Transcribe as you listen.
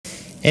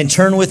And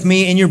turn with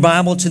me in your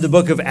Bible to the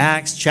book of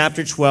Acts,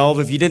 chapter 12.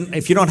 If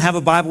you don't have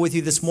a Bible with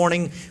you this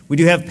morning, we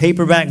do have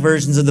paperback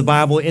versions of the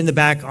Bible in the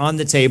back on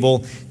the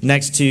table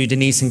next to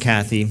Denise and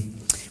Kathy.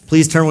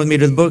 Please turn with me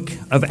to the book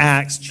of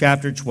Acts,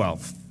 chapter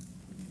 12.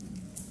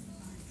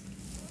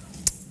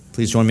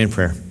 Please join me in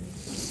prayer.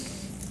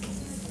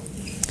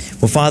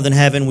 Well, Father in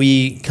heaven,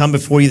 we come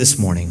before you this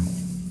morning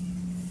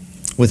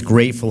with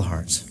grateful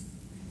hearts.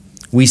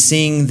 We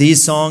sing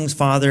these songs,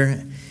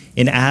 Father,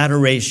 in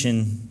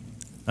adoration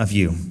of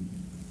you,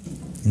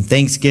 in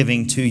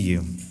thanksgiving to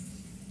you.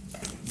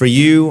 For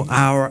you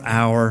are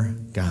our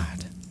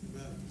God,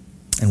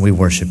 and we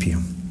worship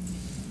you.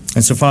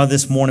 And so, Father,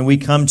 this morning we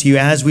come to you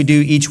as we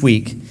do each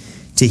week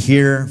to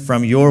hear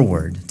from your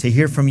word, to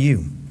hear from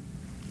you.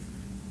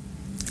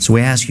 So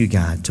we ask you,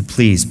 God, to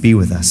please be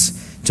with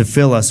us, to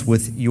fill us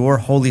with your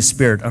Holy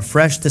Spirit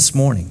afresh this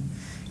morning,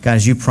 God,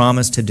 as you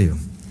promised to do,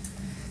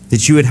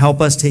 that you would help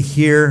us to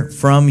hear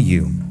from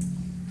you,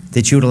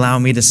 that you would allow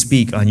me to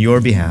speak on your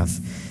behalf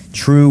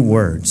true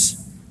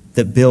words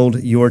that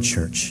build your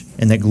church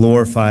and that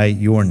glorify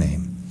your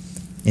name.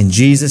 In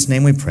Jesus'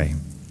 name we pray.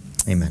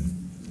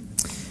 Amen.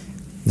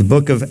 The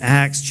book of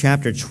Acts,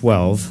 chapter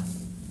 12.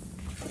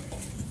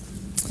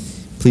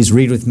 Please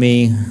read with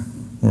me.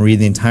 We'll read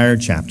the entire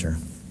chapter.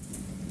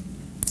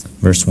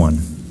 Verse 1.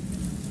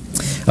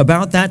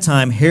 About that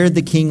time, Herod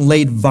the king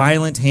laid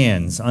violent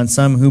hands on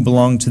some who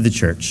belonged to the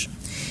church.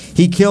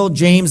 He killed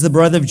James, the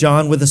brother of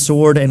John, with a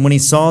sword, and when he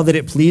saw that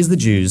it pleased the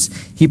Jews,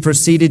 he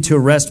proceeded to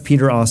arrest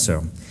Peter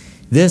also.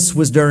 This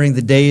was during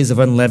the days of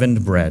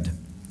unleavened bread.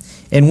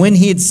 And when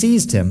he had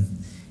seized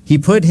him, he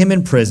put him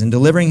in prison,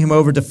 delivering him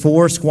over to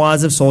 4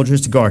 squads of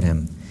soldiers to guard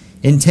him,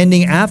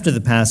 intending after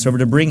the Passover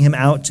to bring him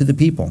out to the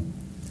people.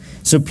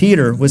 So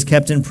Peter was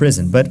kept in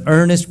prison, but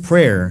earnest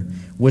prayer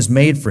was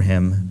made for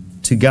him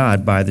to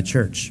God by the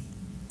church.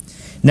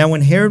 Now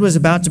when Herod was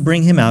about to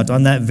bring him out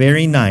on that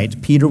very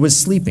night, Peter was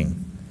sleeping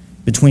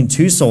between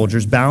 2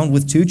 soldiers bound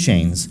with 2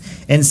 chains,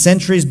 and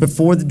sentries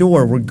before the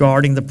door were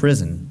guarding the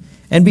prison.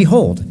 And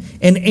behold,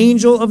 an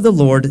angel of the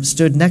Lord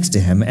stood next to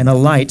him, and a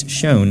light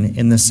shone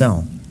in the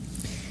cell.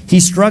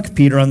 He struck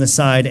Peter on the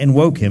side and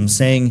woke him,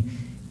 saying,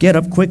 "Get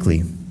up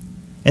quickly."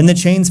 And the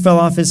chains fell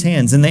off his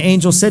hands, and the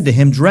angel said to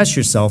him, "Dress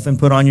yourself and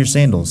put on your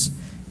sandals."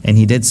 And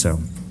he did so.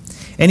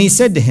 And he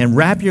said to him,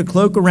 "Wrap your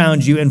cloak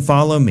around you and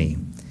follow me."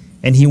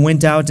 And he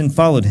went out and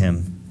followed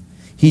him.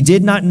 He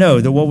did not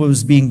know that what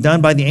was being done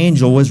by the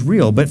angel was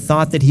real, but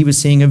thought that he was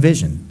seeing a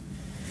vision.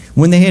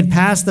 When they had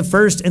passed the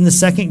first and the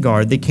second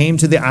guard, they came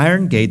to the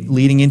iron gate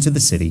leading into the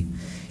city.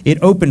 It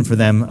opened for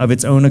them of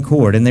its own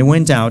accord, and they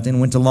went out and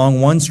went along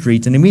one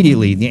street, and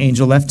immediately the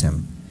angel left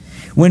him.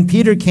 When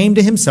Peter came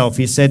to himself,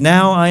 he said,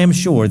 "Now I am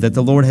sure that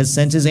the Lord has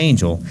sent his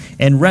angel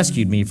and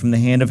rescued me from the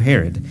hand of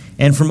Herod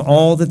and from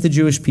all that the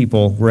Jewish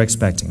people were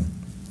expecting."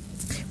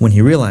 When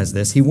he realized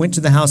this, he went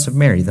to the house of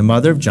Mary, the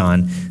mother of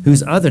John,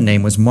 whose other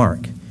name was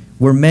Mark,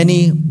 where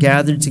many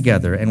gathered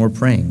together and were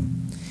praying.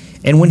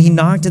 And when he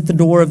knocked at the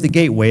door of the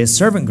gateway, a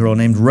servant girl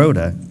named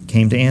Rhoda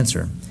came to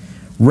answer.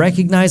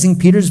 Recognizing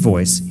Peter's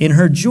voice, in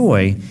her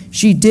joy,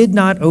 she did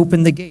not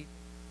open the gate.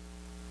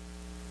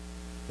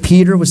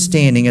 Peter was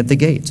standing at the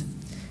gate.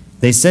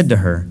 They said to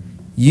her,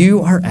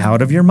 "You are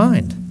out of your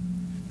mind."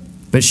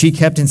 But she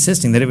kept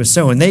insisting that it was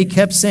so, and they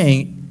kept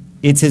saying,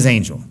 "It's his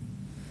angel."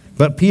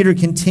 But Peter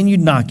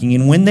continued knocking,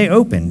 and when they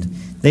opened,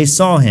 they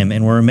saw him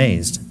and were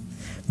amazed.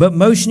 But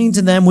motioning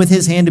to them with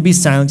his hand to be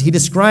silent, he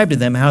described to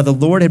them how the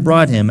Lord had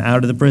brought him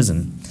out of the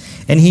prison.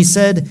 And he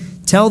said,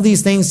 "Tell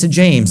these things to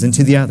James and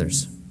to the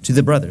others, to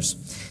the brothers."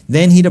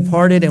 Then he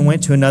departed and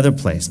went to another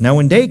place. Now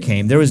when day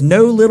came, there was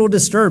no little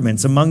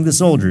disturbance among the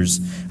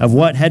soldiers of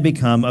what had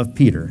become of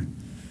Peter.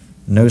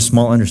 No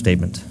small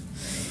understatement.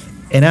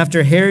 And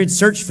after Herod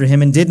searched for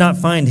him and did not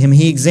find him,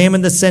 he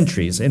examined the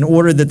sentries and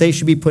ordered that they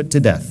should be put to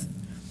death.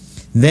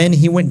 Then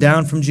he went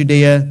down from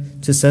Judea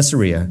to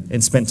Caesarea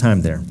and spent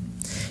time there.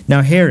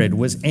 Now Herod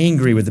was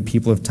angry with the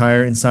people of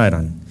Tyre and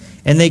Sidon,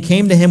 and they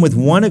came to him with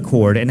one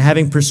accord, and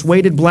having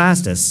persuaded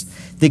Blastus,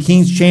 the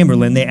king's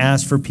chamberlain, they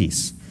asked for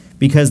peace,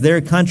 because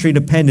their country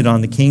depended on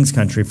the king's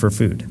country for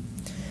food.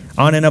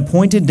 On an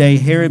appointed day,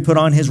 Herod put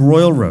on his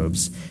royal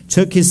robes,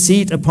 took his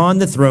seat upon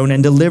the throne,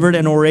 and delivered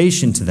an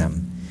oration to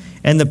them.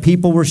 And the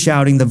people were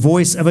shouting, "The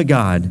voice of a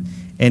God,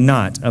 and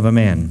not of a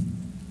man."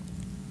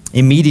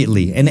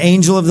 Immediately, an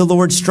angel of the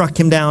Lord struck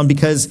him down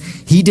because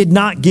he did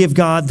not give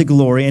God the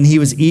glory, and he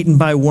was eaten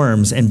by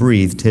worms and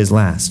breathed his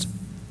last.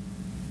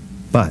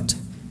 But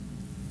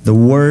the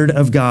word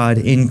of God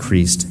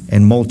increased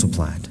and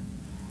multiplied.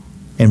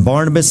 And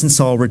Barnabas and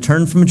Saul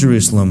returned from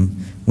Jerusalem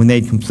when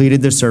they had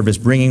completed their service,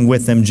 bringing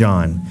with them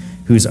John,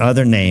 whose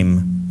other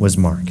name was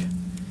Mark.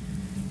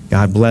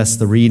 God bless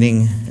the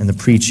reading and the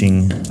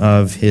preaching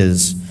of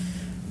his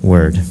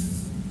word.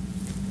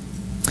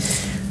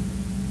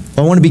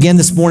 I want to begin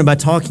this morning by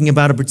talking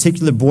about a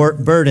particular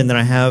burden that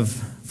I have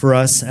for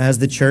us as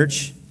the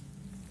church.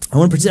 I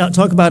want to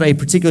talk about a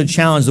particular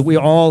challenge that we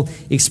all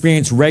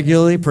experience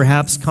regularly,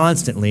 perhaps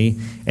constantly,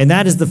 and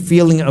that is the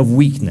feeling of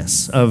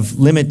weakness, of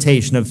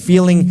limitation, of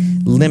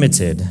feeling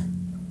limited.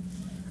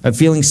 of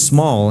feeling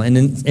small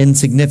and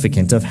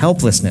insignificant, of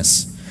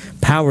helplessness,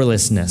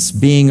 powerlessness,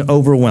 being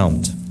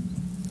overwhelmed.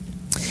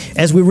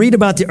 As we read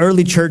about the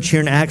early church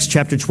here in Acts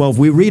chapter 12,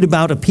 we read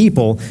about a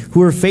people who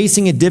were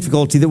facing a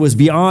difficulty that was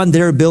beyond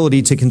their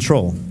ability to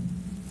control.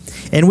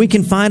 And we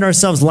can find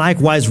ourselves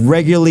likewise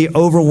regularly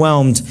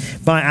overwhelmed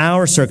by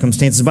our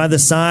circumstances, by the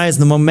size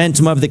and the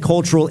momentum of the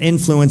cultural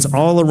influence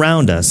all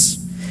around us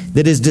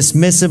that is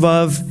dismissive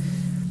of,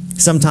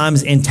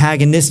 sometimes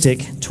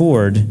antagonistic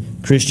toward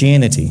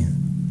Christianity.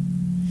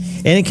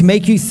 And it can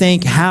make you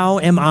think, how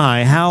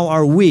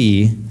are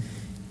we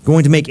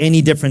going to make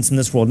any difference in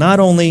this world? Not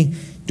only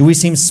do we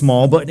seem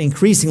small, but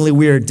increasingly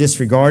we are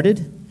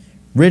disregarded,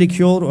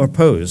 ridiculed, or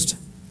opposed.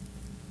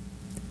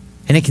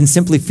 And it can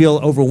simply feel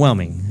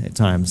overwhelming at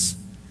times.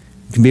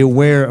 We can be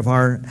aware of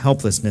our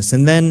helplessness.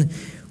 And then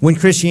when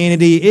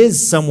Christianity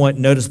is somewhat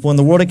noticeable in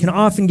the world, it can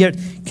often get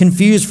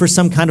confused for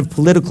some kind of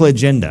political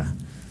agenda,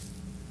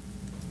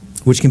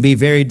 which can be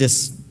very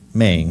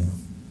dismaying.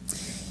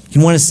 You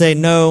can want to say,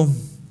 no,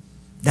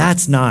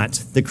 that's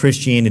not the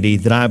Christianity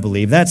that I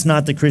believe. That's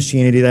not the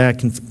Christianity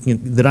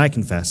that I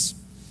confess.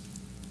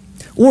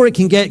 Or it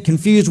can get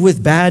confused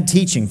with bad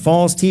teaching,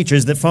 false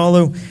teachers that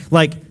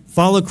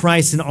follow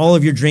Christ and all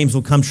of your dreams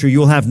will come true. You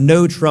will have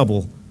no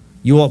trouble.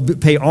 You will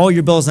pay all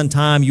your bills on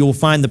time. You will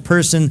find the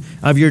person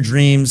of your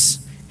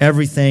dreams.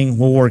 Everything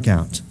will work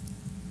out.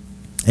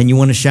 And you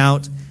want to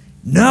shout,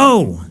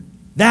 no,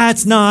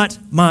 that's not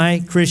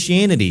my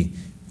Christianity.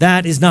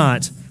 That is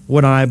not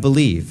what I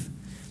believe.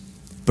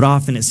 But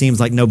often it seems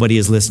like nobody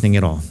is listening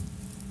at all.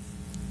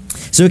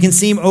 So it can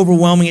seem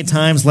overwhelming at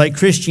times, like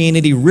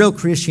Christianity, real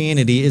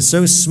Christianity, is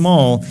so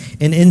small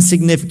and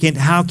insignificant.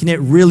 How can it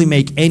really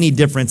make any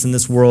difference in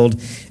this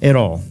world at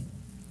all?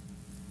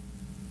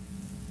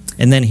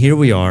 And then here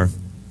we are,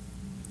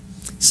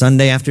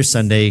 Sunday after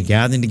Sunday,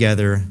 gathering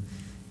together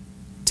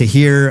to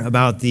hear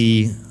from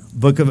the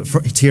book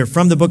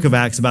of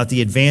Acts about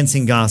the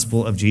advancing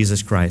gospel of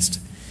Jesus Christ.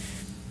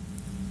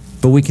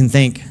 But we can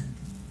think,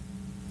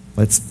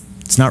 well,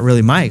 it's not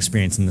really my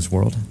experience in this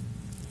world.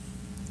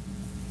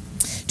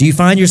 Do you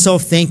find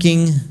yourself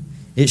thinking,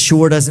 it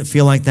sure doesn't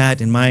feel like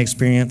that in my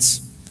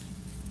experience?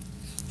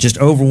 Just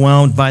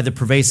overwhelmed by the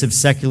pervasive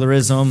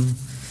secularism,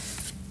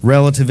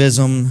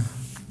 relativism,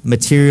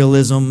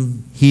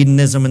 materialism,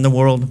 hedonism in the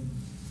world.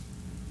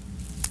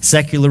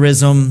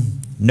 Secularism,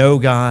 no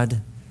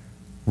God.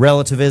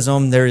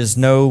 Relativism, there is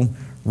no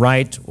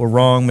right or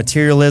wrong.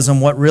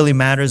 Materialism, what really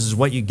matters is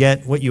what you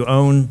get, what you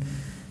own,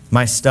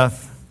 my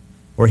stuff.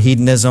 Or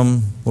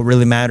hedonism, what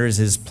really matters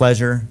is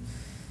pleasure.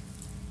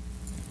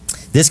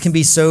 This can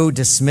be so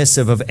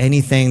dismissive of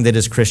anything that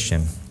is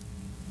Christian.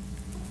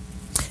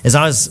 As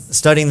I was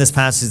studying this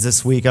passage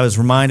this week, I was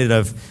reminded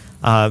of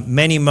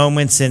many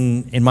moments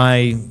in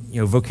my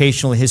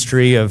vocational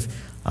history of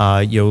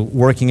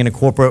working in a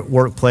corporate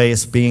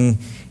workplace, being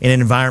in an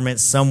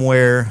environment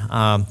somewhere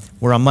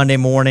where on Monday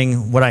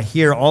morning, what I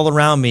hear all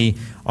around me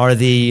are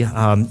the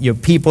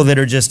people that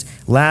are just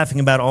laughing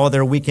about all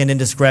their weekend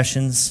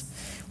indiscretions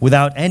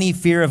without any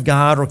fear of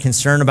God or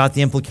concern about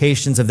the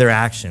implications of their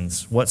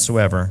actions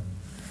whatsoever.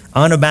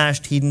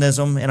 Unabashed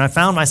hedonism. And I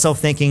found myself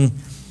thinking,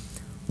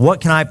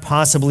 what can I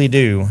possibly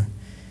do?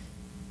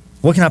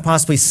 What can I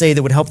possibly say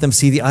that would help them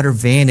see the utter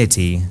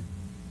vanity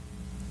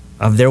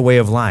of their way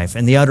of life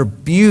and the utter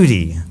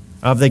beauty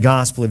of the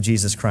gospel of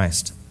Jesus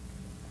Christ?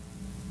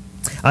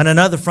 On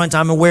another front,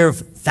 I'm aware of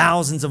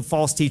thousands of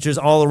false teachers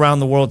all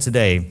around the world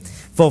today,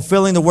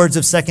 fulfilling the words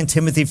of 2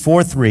 Timothy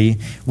 4:3,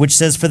 which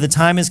says, "For the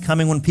time is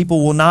coming when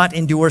people will not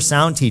endure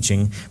sound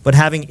teaching, but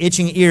having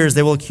itching ears,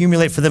 they will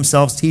accumulate for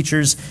themselves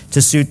teachers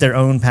to suit their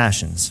own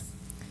passions."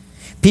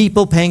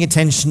 People paying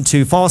attention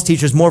to false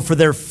teachers more for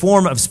their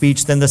form of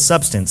speech than the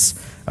substance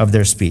of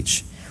their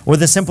speech, or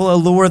the simple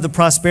allure of the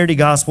prosperity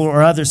gospel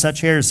or other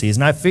such heresies.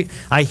 And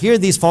I hear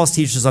these false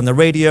teachers on the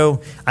radio.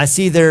 I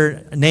see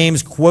their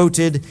names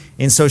quoted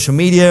in social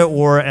media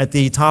or at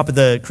the top of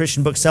the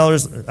Christian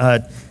booksellers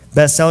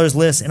bestsellers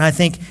list, and I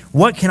think,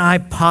 what can I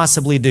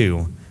possibly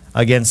do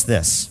against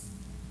this?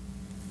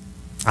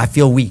 I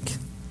feel weak,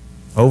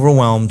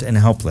 overwhelmed, and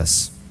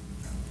helpless.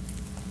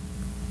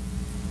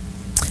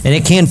 And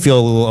it can feel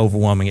a little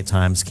overwhelming at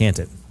times, can't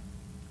it?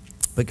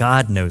 But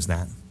God knows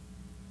that.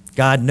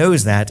 God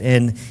knows that,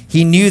 and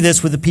he knew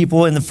this with the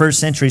people in the first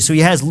century. So he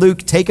has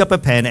Luke take up a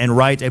pen and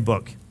write a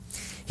book.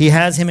 He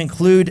has him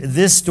include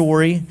this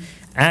story,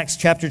 Acts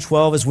chapter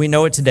 12, as we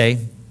know it today.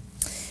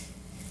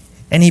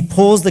 And he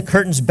pulls the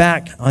curtains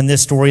back on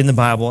this story in the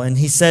Bible, and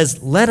he says,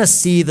 let us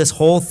see this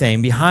whole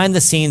thing behind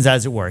the scenes,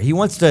 as it were. He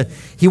wants to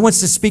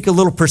speak a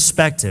little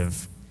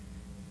perspective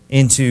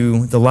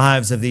into the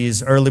lives of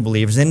these early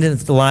believers, into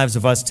the lives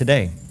of us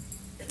today.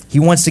 He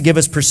wants to give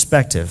us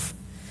perspective.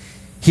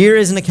 Here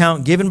is an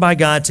account given by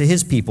God to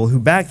his people who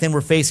back then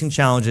were facing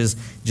challenges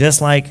just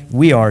like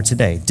we are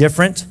today.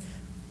 Different,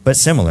 but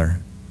similar.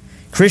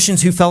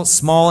 Christians who felt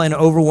small and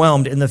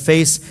overwhelmed in the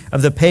face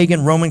of the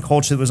pagan Roman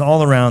culture that was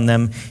all around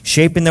them,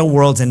 shaping their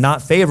worlds and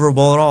not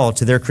favorable at all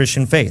to their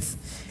Christian faith.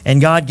 And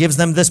God gives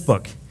them this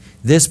book.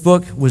 This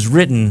book was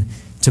written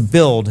to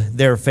build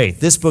their faith.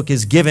 This book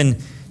is given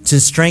to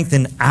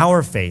strengthen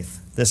our faith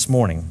this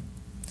morning,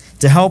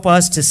 to help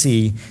us to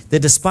see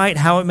that despite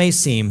how it may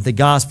seem, the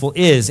gospel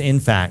is, in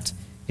fact,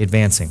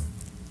 advancing.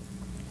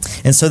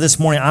 And so this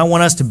morning, I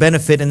want us to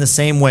benefit in the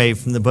same way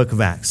from the book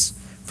of Acts,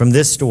 from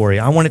this story.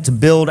 I want it to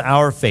build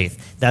our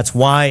faith. That's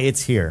why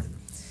it's here.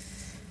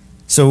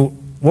 So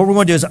what we're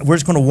going to do is we're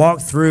just going to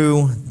walk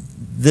through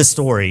this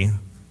story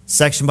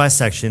section by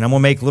section. I'm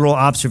going to make little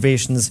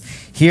observations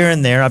here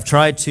and there. I've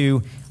tried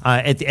to,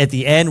 at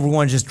the end, we're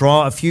going to just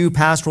draw a few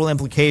pastoral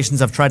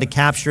implications. I've tried to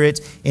capture it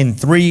in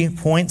 3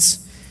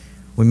 points.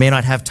 We may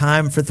not have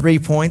time for 3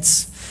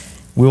 points.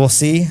 We will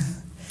see.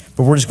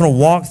 But we're just going to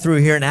walk through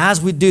here. And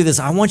as we do this,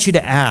 I want you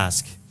to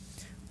ask,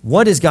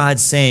 what is God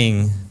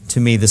saying to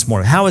me this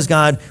morning? What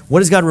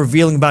is God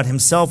revealing about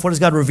himself? What is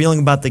God revealing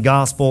about the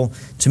gospel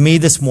to me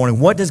this morning?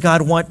 What does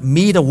God want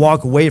me to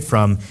walk away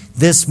from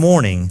this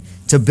morning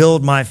to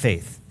build my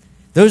faith?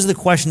 Those are the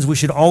questions we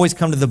should always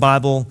come to the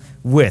Bible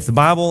with. The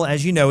Bible,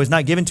 as you know, is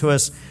not given to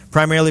us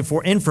primarily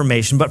for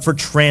information, but for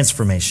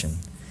transformation.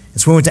 And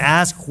so we want to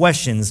ask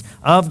questions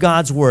of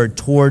God's word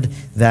toward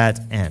that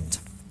end.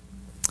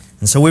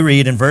 And so we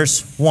read in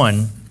verse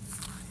 1,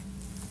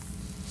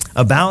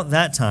 about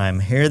that time,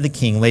 Herod the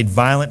king laid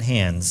violent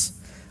hands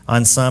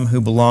on some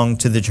who belonged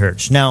to the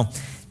church. Now,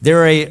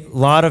 there are a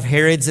lot of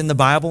Herods in the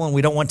Bible, and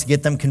we don't want to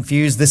get them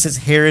confused. This is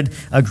Herod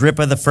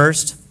Agrippa I.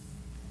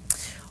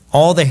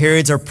 All the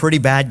Herods are pretty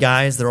bad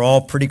guys. They're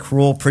all pretty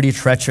cruel, pretty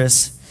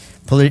treacherous,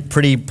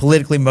 pretty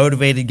politically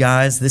motivated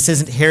guys. This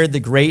isn't Herod the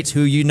Great,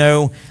 who you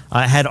know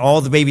had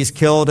all the babies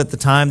killed at the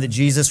time that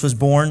Jesus was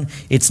born.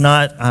 It's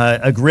not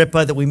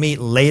Agrippa that we meet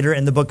later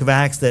in the book of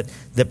Acts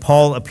that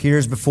Paul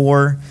appears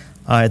before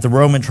at the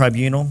Roman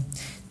tribunal.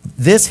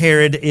 This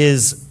Herod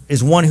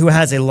is one who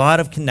has a lot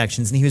of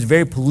connections, and he was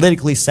very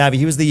politically savvy.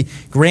 He was the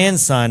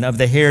grandson of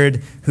the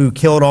Herod who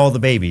killed all the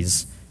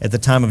babies at the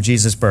time of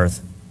Jesus'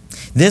 birth.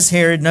 This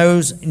Herod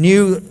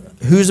knew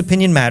whose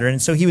opinion mattered,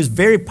 and so he was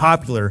very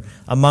popular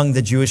among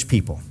the Jewish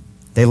people.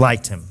 They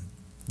liked him.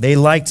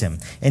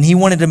 And he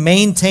wanted to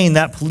maintain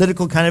that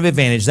political kind of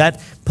advantage,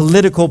 that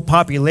political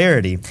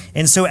popularity.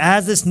 And so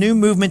as this new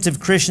movement of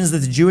Christians that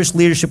the Jewish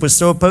leadership was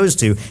so opposed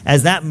to,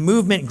 as that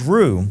movement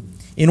grew,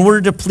 in order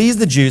to please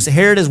the Jews,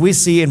 Herod, as we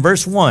see in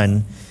verse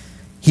 1,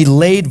 he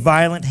laid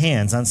violent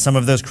hands on some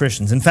of those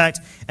Christians. In fact,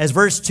 as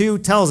verse 2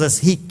 tells us,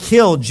 he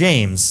killed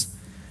James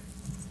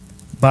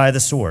by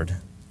the sword.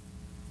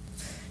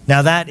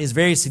 Now that is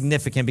very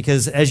significant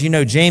because, as you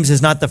know, James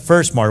is not the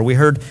first martyr. We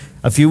heard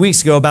a few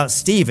weeks ago about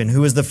Stephen,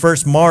 who was the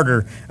first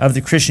martyr of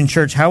the Christian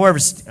church. However,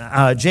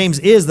 James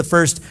is the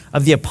first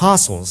of the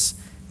apostles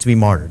to be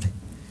martyred.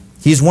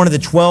 He's one of the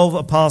 12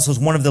 apostles,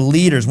 one of the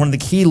leaders, one of the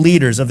key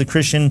leaders of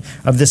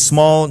this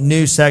small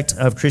new sect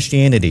of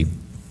Christianity.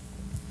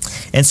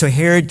 And so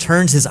Herod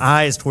turns his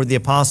eyes toward the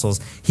apostles.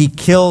 He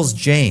kills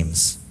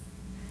James.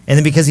 And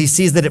then because he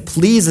sees that it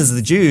pleases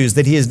the Jews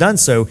that he has done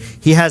so,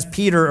 he has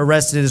Peter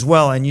arrested as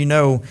well, and you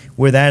know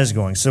where that is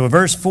going. So in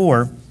verse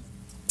 4,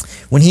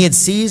 when he had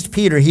seized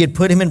Peter, he had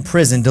put him in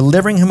prison,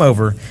 delivering him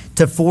over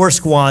to 4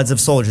 squads of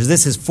soldiers.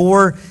 This is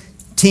 4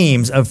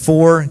 teams of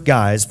 4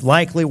 guys,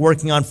 likely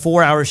working on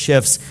 4-hour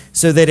shifts,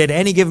 so that at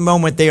any given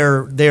moment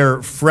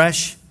they're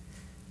fresh,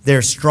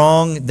 they're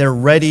strong, they're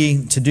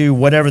ready to do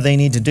whatever they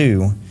need to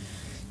do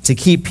to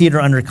keep Peter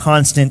under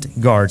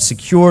constant guard,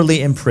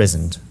 securely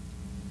imprisoned.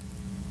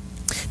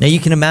 Now you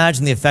can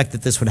imagine the effect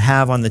that this would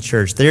have on the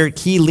church. Their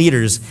key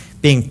leaders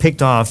being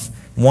picked off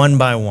one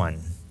by one.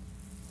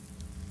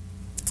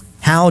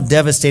 How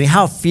devastating,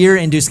 how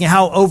fear-inducing,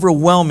 how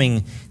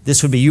overwhelming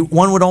this would be.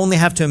 One would only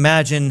have to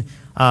imagine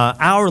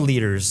our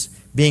leaders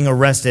being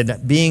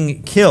arrested,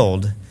 being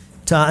killed,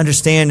 to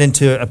understand and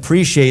to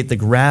appreciate the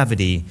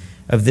gravity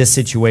of this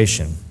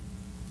situation.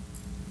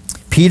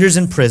 Peter's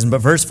in prison, but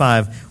verse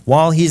 5,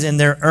 while he's in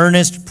there,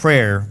 earnest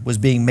prayer was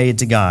being made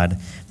to God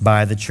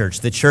by the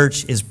church. The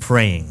church is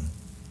praying.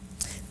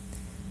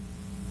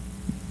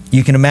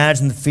 You can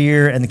imagine the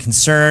fear and the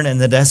concern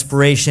and the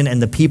desperation,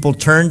 and the people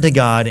turned to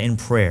God in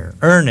prayer.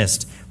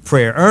 Earnest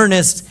prayer.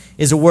 Earnest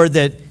is a word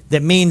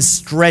that means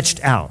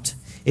stretched out.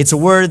 It's a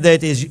word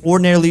that is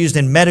ordinarily used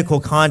in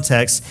medical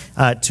context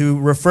to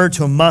refer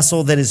to a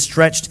muscle that is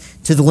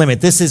stretched to the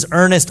limit. This is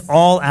earnest,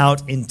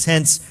 all-out,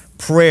 intense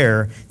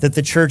prayer that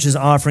the church is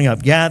offering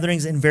up.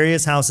 Gatherings in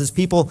various houses,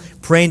 people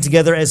praying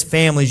together as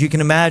families. You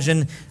can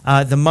imagine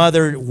the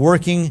mother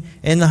working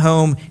in the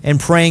home and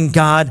praying,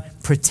 God,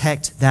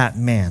 protect that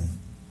man.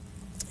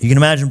 You can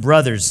imagine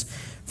brothers,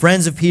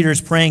 friends of Peter's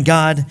praying,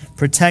 God,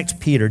 protect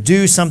Peter.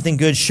 Do something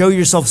good. Show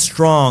yourself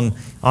strong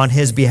on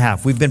his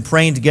behalf. We've been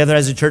praying together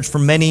as a church for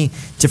many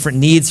different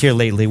needs here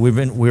lately. We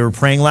were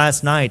praying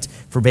last night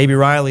for baby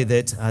Riley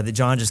that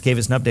John just gave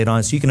us an update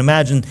on. So you can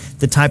imagine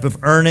the type of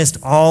earnest,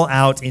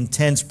 all-out,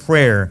 intense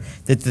prayer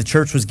that the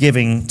church was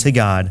giving to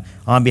God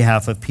on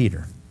behalf of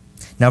Peter.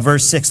 Now,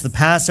 verse 6, the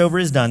Passover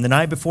is done. The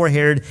night before,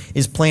 Herod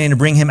is planning to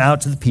bring him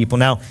out to the people.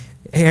 Now,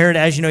 Herod,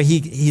 as you know,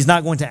 he's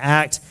not going to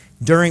act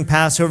during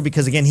Passover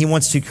because, again, he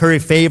wants to curry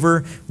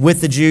favor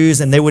with the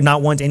Jews, and they would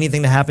not want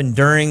anything to happen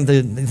during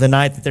the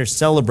night that they're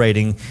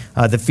celebrating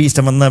the Feast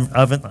of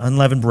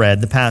Unleavened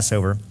Bread, the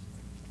Passover.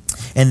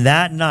 And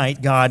that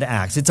night, God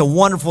acts. It's a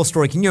wonderful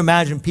story. Can you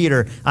imagine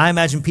Peter? I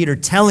imagine Peter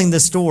telling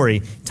this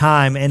story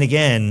time and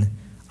again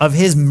of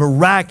his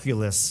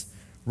miraculous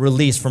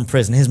release from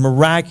prison, his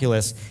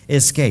miraculous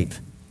escape.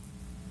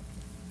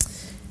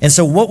 And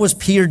so what was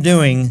Peter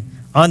doing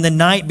on the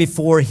night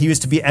before he was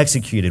to be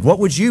executed? What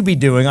would you be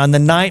doing on the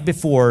night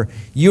before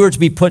you were to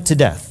be put to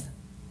death?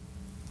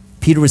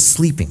 Peter was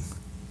sleeping.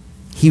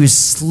 He was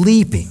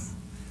sleeping.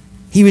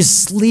 He was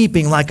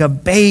sleeping like a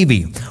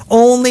baby.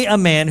 Only a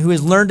man who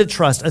has learned to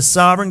trust a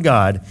sovereign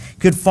God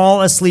could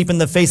fall asleep in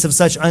the face of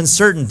such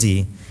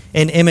uncertainty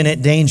and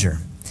imminent danger.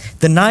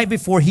 The night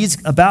before he's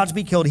about to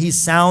be killed, he's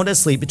sound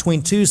asleep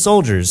between two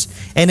soldiers,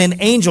 and an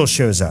angel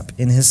shows up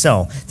in his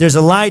cell. There's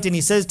a light, and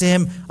he says to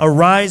him,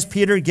 "Arise,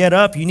 Peter, get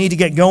up. You need to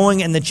get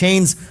going," and the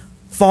chains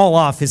fall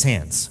off his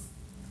hands.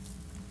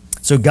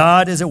 So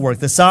God is at work.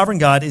 The sovereign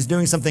God is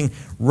doing something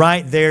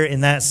right there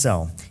in that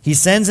cell. He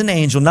sends an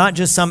angel, not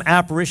just some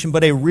apparition,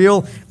 but a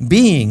real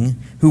being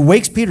who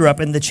wakes Peter up,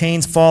 and the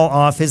chains fall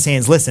off his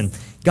hands. Listen,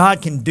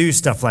 God can do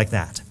stuff like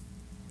that.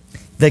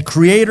 The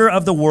creator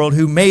of the world,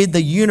 who made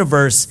the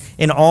universe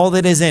and all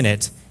that is in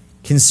it,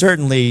 can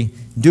certainly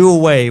do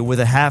away with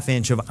a half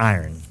inch of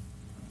iron.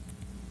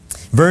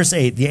 Verse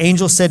 8, the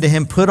angel said to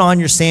him, "Put on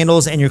your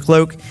sandals and your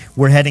cloak.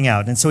 We're heading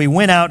out." And so he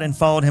went out and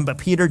followed him, but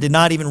Peter did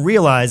not even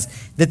realize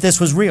that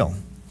this was real.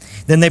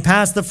 Then they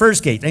passed the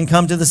first gate and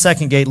come to the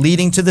second gate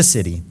leading to the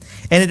city,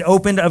 and it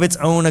opened of its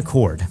own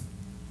accord.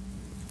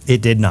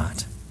 It did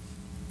not.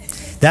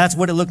 That's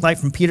what it looked like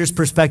from Peter's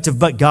perspective,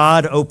 but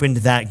God opened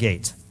that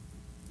gate.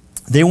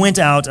 They went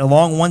out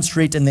along one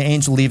street, and the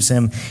angel leaves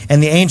him,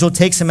 and the angel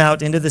takes him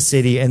out into the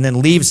city and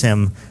then leaves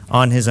him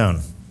on his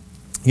own.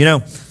 You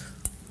know,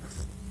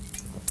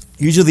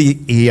 usually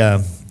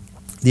the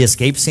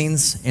escape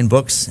scenes in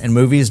books and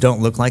movies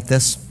don't look like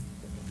this.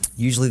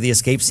 Usually the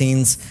escape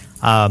scenes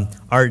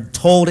are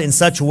told in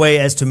such a way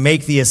as to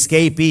make the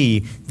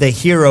escapee, the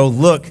hero,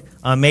 look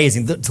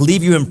amazing, to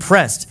leave you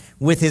impressed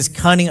with his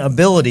cunning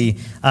ability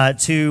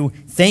to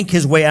think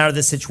his way out of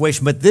this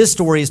situation. But this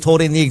story is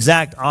told in the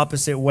exact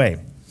opposite way.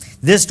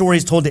 This story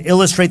is told to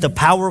illustrate the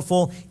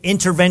powerful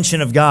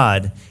intervention of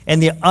God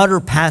and the utter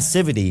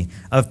passivity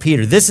of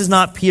Peter. This is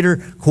not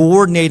Peter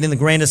coordinating the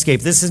grand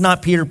escape. This is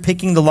not Peter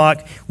picking the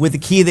lock with the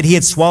key that he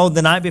had swallowed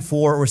the night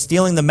before, or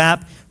stealing the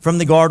map from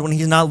the guard when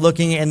he's not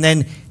looking and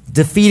then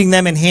defeating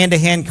them in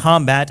hand-to-hand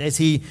combat as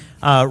he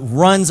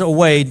runs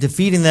away,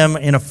 defeating them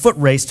in a foot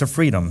race to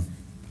freedom.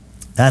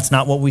 That's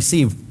not what we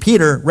see.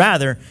 Peter,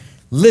 rather,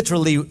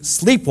 literally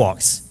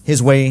sleepwalks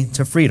his way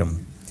to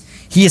freedom.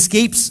 He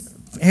escapes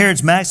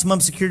Herod's maximum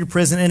security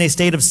prison in a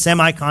state of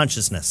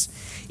semi-consciousness.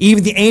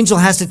 Even the angel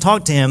has to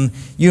talk to him.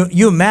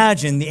 You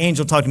imagine the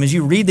angel talking to him. As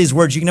you read these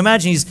words, you can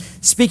imagine he's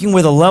speaking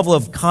with a level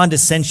of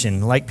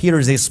condescension, like Peter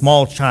is a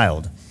small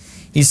child.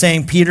 He's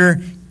saying,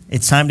 "Peter,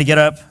 it's time to get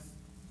up."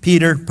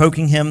 Peter,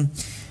 poking him,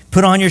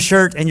 "Put on your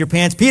shirt and your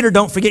pants." "Peter,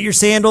 don't forget your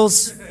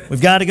sandals.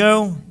 We've got to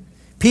go."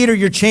 "Peter,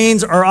 your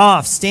chains are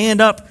off. Stand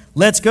up.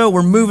 Let's go.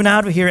 We're moving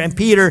out of here." And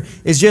Peter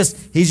is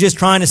he's just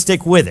trying to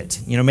stick with it.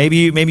 You know, maybe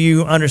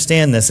you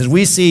understand this. As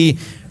we see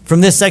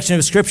from this section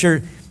of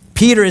Scripture,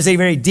 Peter is a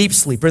very deep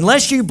sleeper.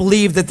 Unless you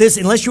believe that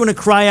unless you want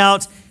to cry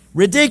out,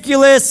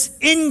 "Ridiculous,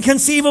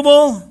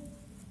 inconceivable,"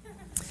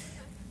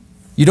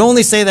 you'd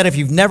only say that if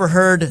you've never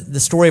heard the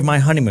story of my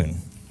honeymoon.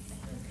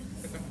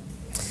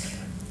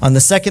 On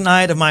the second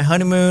night of my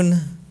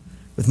honeymoon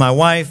with my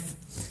wife,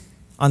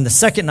 on the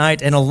second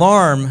night, an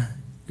alarm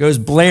goes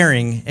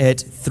blaring at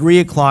 3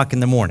 o'clock in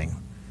the morning.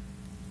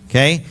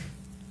 Okay?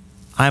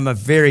 I'm a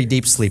very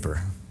deep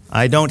sleeper.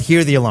 I don't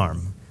hear the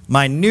alarm.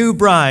 My new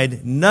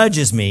bride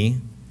nudges me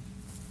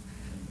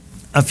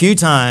a few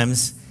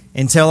times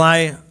until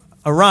I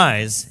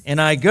arise,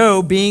 and I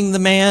go, being the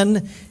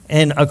man,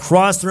 and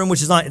across the room,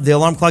 which is not, the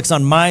alarm clock's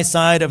on my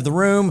side of the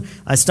room.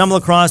 I stumble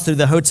across through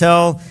the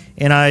hotel,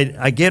 and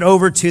I get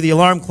over to the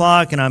alarm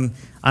clock, and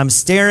I'm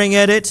staring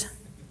at it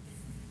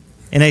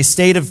in a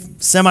state of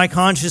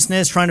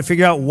semi-consciousness, trying to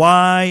figure out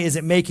why is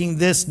it making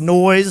this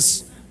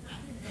noise.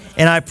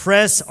 And I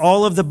press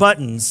all of the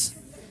buttons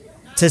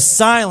to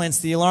silence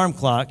the alarm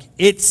clock.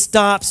 It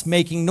stops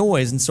making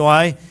noise, and so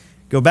I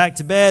go back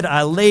to bed.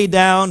 I lay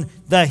down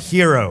the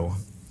hero.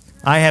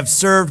 I have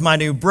served my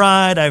new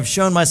bride. I've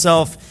shown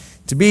myself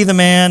to be the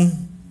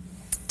man.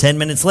 10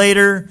 minutes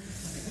later,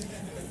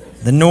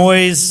 the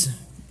noise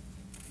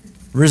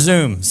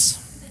resumes.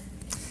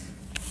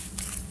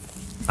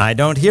 I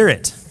don't hear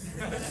it.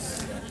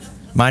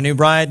 My new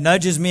bride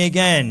nudges me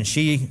again.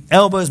 She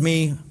elbows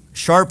me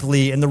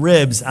sharply in the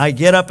ribs. I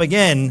get up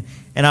again,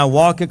 and I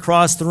walk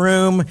across the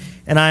room,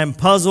 and I am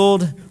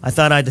puzzled. I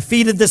thought I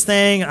defeated this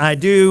thing. I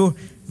do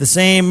the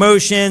same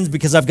motions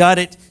because I've got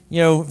it,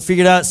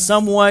 figured out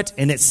somewhat,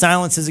 and it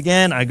silences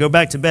again. I go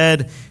back to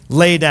bed,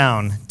 lay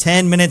down.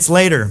 10 minutes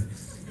later,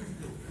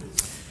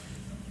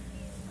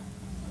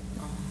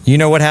 you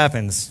know what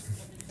happens.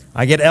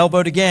 I get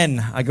elbowed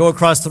again. I go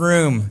across the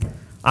room.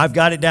 I've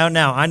got it down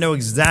now. I know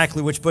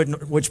exactly which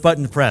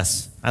button to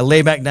press. I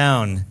lay back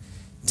down.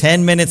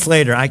 10 minutes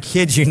later, I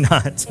kid you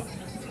not.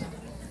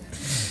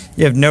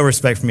 You have no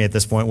respect for me at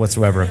this point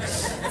whatsoever.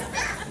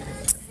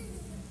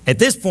 At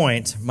this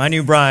point, my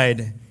new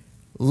bride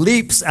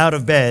leaps out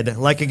of bed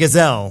like a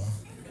gazelle,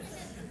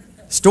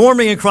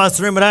 storming across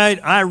the room, but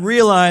I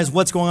realize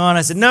what's going on.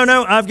 I said,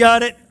 no, I've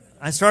got it.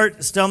 I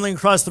start stumbling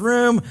across the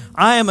room.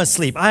 I am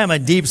asleep. I am a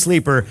deep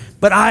sleeper,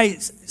 but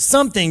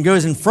something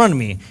goes in front of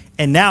me,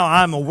 and now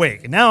I'm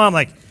awake. And now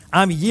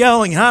I'm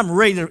yelling, and I'm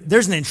ready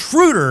there's an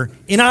intruder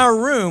in our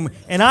room,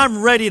 and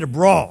I'm ready to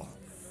brawl.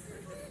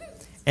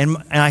 And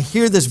I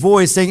hear this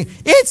voice saying,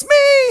 "It's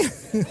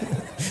me!"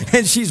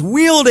 And she's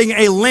wielding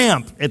a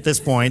lamp at this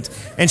point,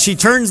 and she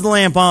turns the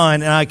lamp on,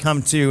 and I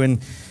come to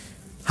and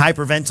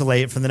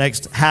hyperventilate for the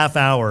next half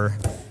hour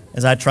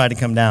as I try to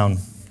come down.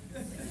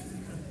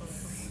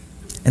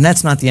 And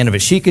that's not the end of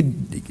it. She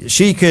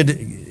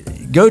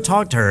could go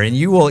talk to her, and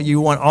you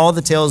want all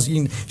the tales.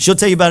 She'll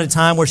tell you about a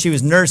time where she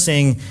was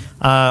nursing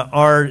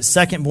our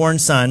second-born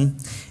son,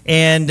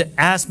 and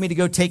asked me to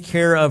go take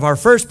care of our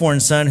firstborn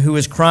son who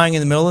was crying in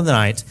the middle of the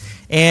night.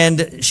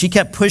 And she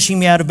kept pushing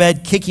me out of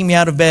bed, kicking me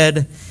out of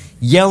bed,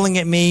 yelling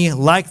at me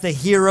like the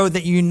hero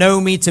that you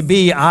know me to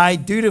be. I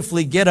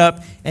dutifully get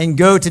up and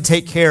go to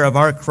take care of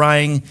our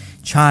crying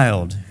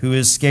child who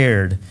is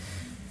scared.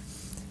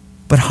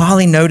 But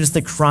Holly noticed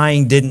the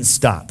crying didn't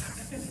stop.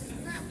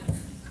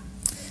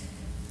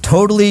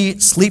 Totally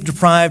sleep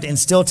deprived and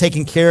still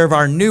taking care of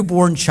our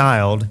newborn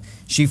child,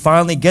 she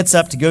finally gets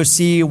up to go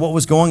see what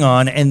was going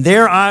on, and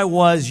there I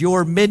was,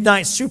 your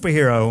midnight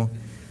superhero,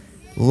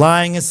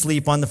 lying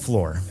asleep on the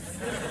floor.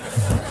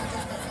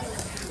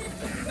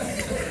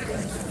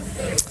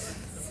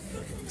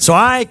 So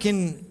I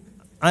can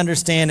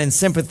understand and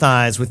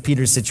sympathize with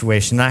Peter's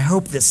situation. I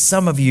hope that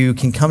some of you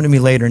can come to me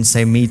later and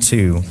say, "Me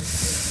too,"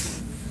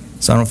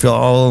 so I don't feel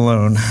all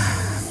alone.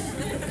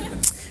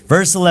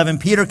 Verse 11,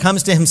 Peter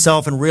comes to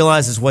himself and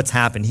realizes what's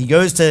happened. He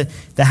goes to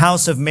the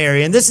house of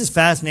Mary, and this is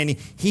fascinating.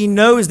 He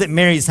knows that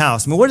Mary's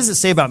house. I mean, what does it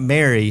say about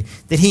Mary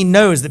that he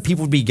knows that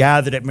people would be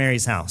gathered at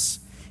Mary's house?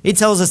 It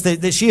tells us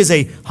that she is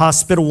a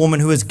hospitable woman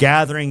who is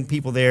gathering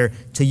people there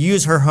to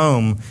use her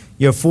home,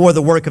 for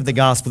the work of the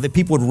gospel, that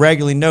people would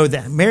regularly know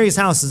that Mary's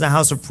house is a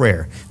house of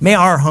prayer. May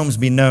our homes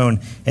be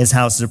known as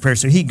houses of prayer.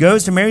 So he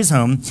goes to Mary's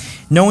home,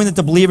 knowing that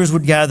the believers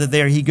would gather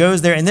there. He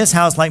goes there, and this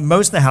house, like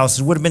most of the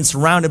houses, would have been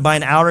surrounded by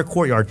an outer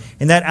courtyard.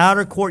 And that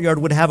outer courtyard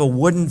would have a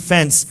wooden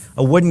fence,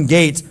 a wooden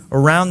gate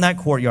around that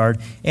courtyard.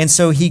 And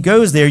so he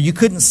goes there. You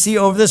couldn't see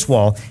over this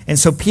wall. And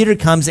so Peter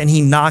comes and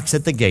he knocks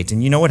at the gate.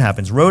 And you know what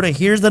happens. Rhoda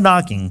hears the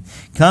knocking,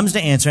 comes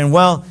to answer. And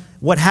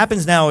what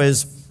happens now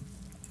is,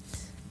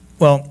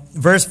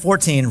 verse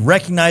 14,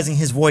 recognizing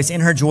his voice in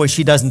her joy,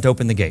 she doesn't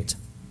open the gate.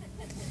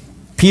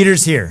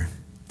 Peter's here.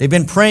 They've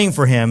been praying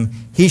for him.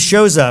 He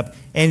shows up,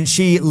 and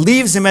she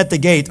leaves him at the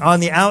gate, on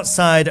the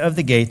outside of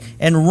the gate,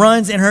 and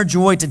runs in her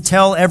joy to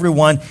tell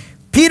everyone,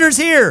 "Peter's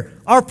here.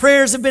 Our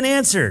prayers have been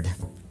answered."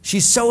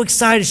 She's so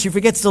excited, she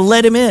forgets to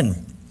let him in.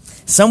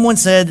 Someone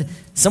said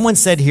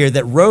here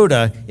that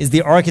Rhoda is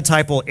the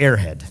archetypal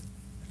airhead.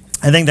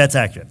 I think that's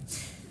accurate.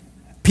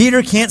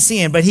 Peter can't see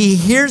him, but he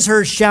hears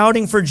her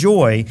shouting for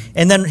joy,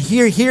 and then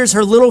hears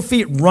her little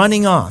feet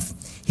running off.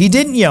 He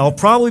didn't yell,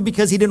 probably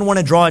because he didn't want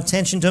to draw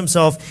attention to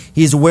himself.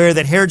 He's aware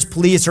that Herod's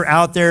police are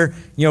out there,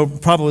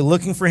 probably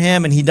looking for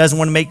him, and he doesn't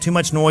want to make too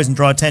much noise and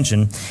draw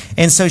attention.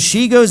 And so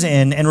she goes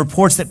in and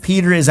reports that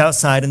Peter is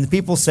outside, and the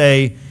people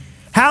say,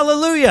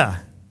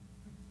 "Hallelujah."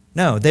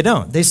 No, they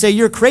don't. They say,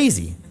 "You're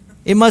crazy.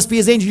 It must be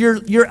his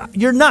angel.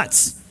 You're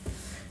nuts."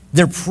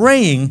 They're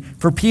praying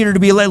for Peter to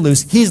be let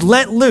loose. He's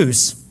let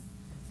loose,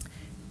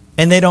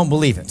 and they don't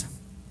believe it.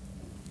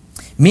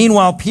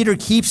 Meanwhile, Peter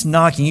keeps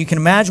knocking. You can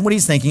imagine what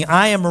he's thinking.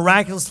 I am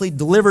miraculously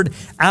delivered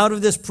out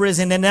of this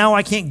prison, and now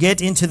I can't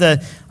get into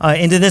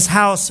this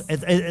house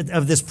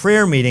of this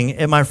prayer meeting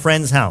at my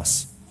friend's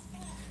house.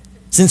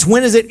 Since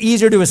when is it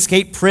easier to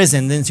escape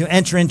prison than to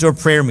enter into a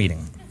prayer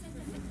meeting?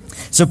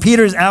 So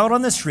Peter's out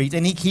on the street,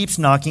 and he keeps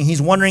knocking.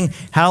 He's wondering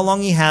how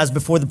long he has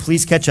before the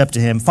police catch up to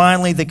him.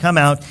 Finally, they come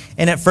out,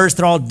 and at first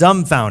they're all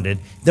dumbfounded.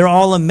 They're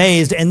all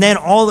amazed, and then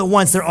all at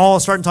once they're all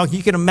starting to talk.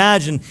 You can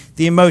imagine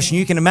the emotion.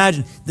 You can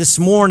imagine this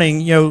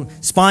morning,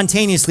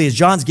 spontaneously, as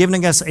John's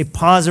giving us a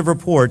positive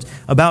report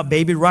about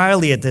baby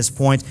Riley at this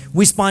point,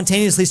 we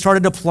spontaneously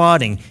started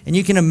applauding. And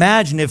you can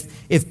imagine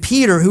if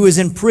Peter, who is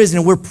in prison,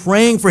 and we're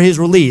praying for his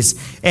release,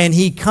 and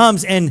he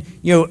comes and,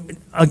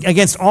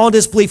 against all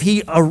disbelief,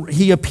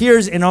 he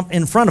appears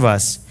in front of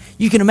us.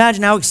 You can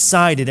imagine how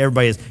excited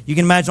everybody is. You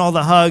can imagine all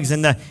the hugs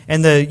and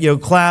the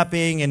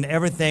clapping and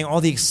everything,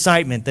 all the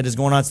excitement that is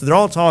going on. So they're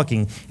all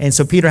talking, and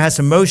so Peter has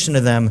to motion to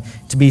them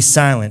to be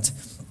silent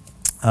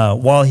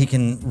while he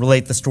can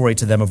relate the story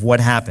to them of what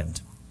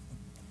happened.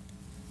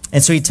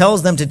 And so he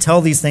tells them to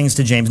tell these things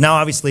to James. Now,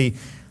 obviously,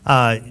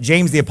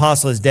 James the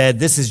apostle is dead.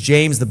 This is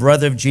James, the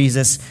brother of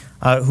Jesus.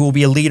 who will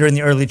be a leader in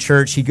the early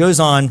church. He goes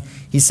on,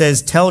 he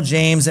says, tell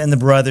James and the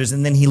brothers,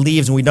 and then he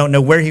leaves, and we don't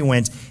know where he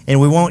went, and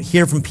we won't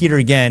hear from Peter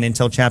again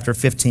until chapter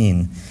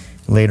 15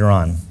 later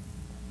on.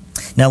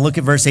 Now look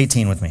at verse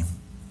 18 with me.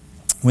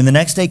 When the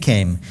next day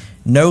came,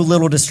 no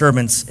little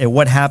disturbance at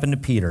what happened to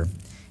Peter.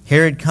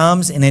 Herod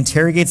comes and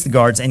interrogates the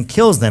guards and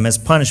kills them as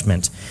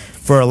punishment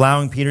for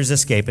allowing Peter's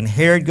escape, and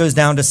Herod goes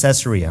down to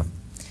Caesarea.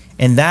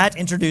 And that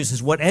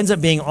introduces what ends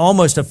up being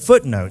almost a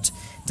footnote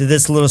to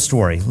this little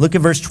story. Look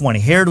at verse 20.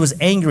 Herod was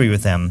angry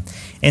with them,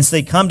 and so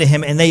they come to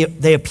him and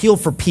they appeal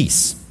for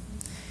peace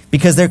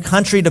because their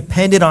country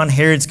depended on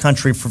Herod's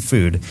country for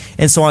food.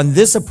 And so on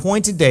this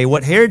appointed day,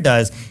 what Herod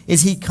does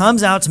is he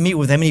comes out to meet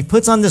with them, and he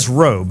puts on this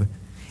robe.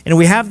 And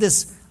we have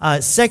this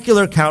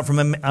secular account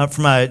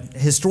from a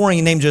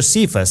historian named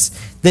Josephus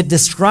that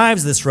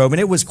describes this robe, and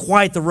it was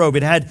quite the robe.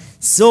 It had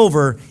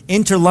silver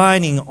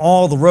interlining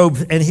all the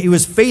robe, and he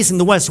was facing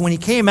the west. So when he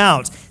came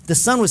out, the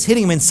sun was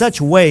hitting him in such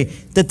a way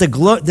that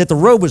the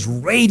robe was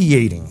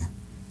radiating.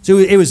 So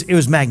it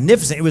was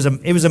magnificent. It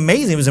was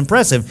amazing. It was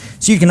impressive.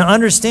 So you can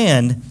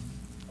understand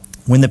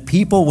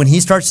when he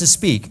starts to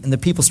speak and the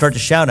people start to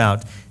shout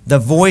out, the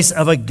voice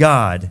of a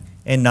God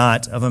and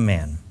not of a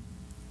man.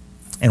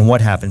 And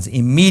what happens?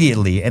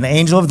 Immediately, an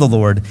angel of the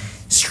Lord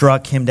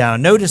struck him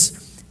down. Notice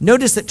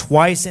that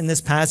twice in this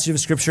passage of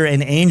Scripture,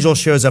 an angel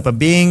shows up. A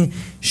being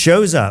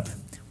shows up,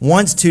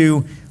 wants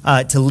to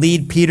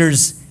lead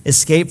Peter's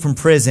escape from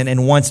prison,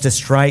 and wants to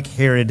strike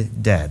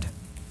Herod dead.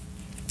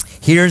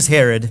 Here's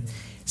Herod,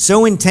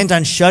 so intent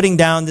on shutting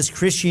down this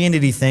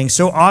Christianity thing,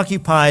 so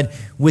occupied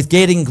with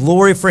getting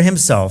glory for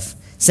himself,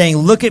 saying,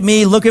 look at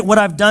me, look at what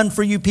I've done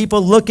for you people,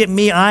 look at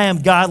me, I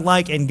am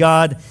godlike, and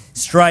God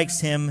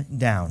strikes him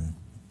down.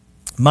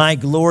 My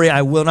glory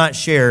I will not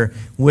share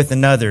with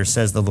another,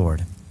 says the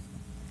Lord.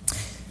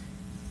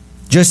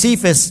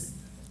 Josephus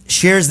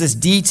shares this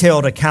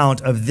detailed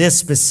account of this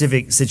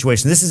specific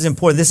situation. This is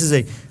important. This is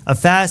a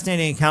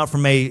fascinating account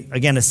from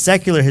a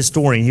secular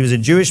historian. He was a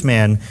Jewish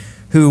man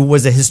who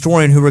was a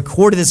historian who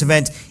recorded this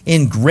event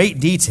in great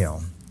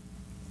detail.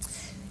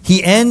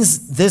 He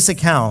ends this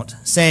account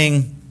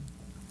saying,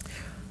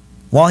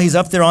 while he's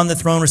up there on the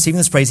throne receiving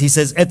this praise, he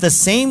says, at the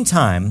same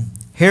time,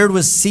 Herod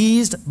was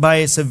seized by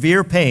a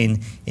severe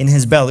pain in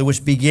his belly,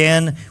 which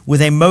began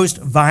with a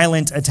most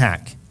violent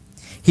attack.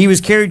 He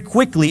was carried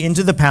quickly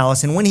into the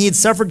palace, and when he had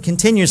suffered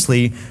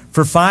continuously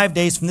for 5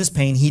 days from this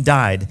pain, he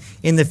died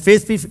in the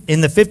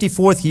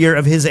 54th year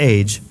of his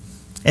age,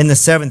 in the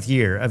 7th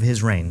year of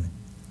his reign.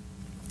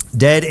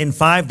 Dead in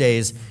 5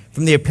 days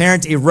from the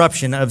apparent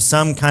eruption of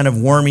some kind of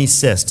wormy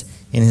cyst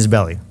in his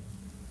belly.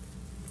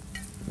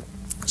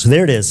 So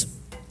there it is.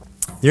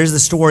 There's the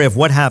story of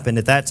what happened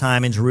at that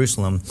time in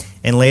Jerusalem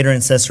and later in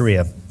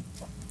Caesarea.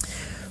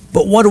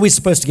 But what are we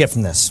supposed to get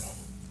from this?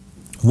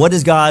 What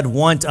does God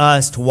want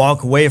us to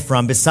walk away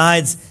from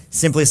besides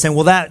simply saying,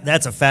 well,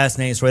 that's a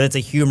fascinating story, that's a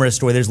humorous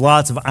story. There's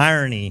lots of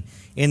irony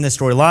in the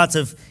story, lots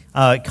of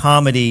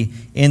comedy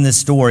in the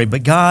story.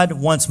 But God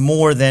wants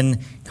more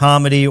than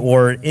comedy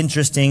or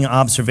interesting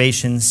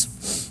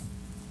observations.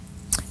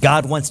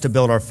 God wants to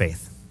build our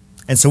faith.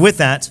 And so with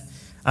that,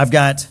 I've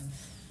got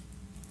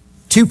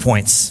 2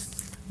 points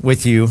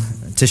with you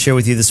to share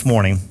with you this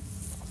morning.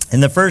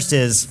 And the first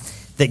is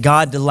that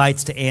God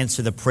delights to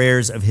answer the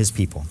prayers of his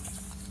people.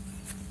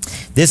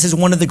 This is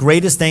one of the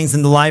greatest things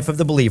in the life of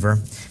the believer,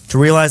 to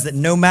realize that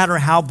no matter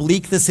how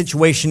bleak the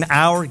situation,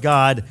 our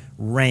God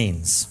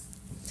reigns.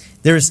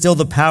 There is still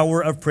the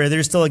power of prayer. There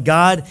is still a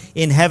God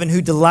in heaven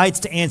who delights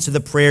to answer the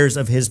prayers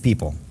of his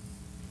people.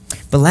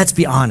 But let's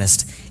be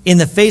honest, in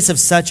the face of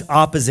such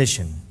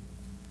opposition,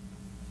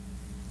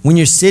 when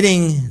you're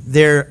sitting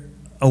there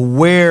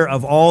aware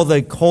of all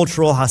the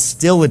cultural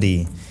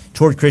hostility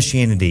toward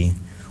Christianity,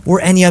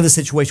 or any other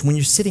situation, when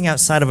you're sitting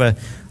outside of a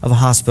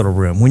hospital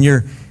room, when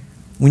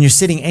you're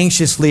sitting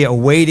anxiously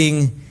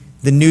awaiting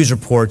the news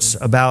reports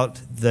about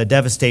the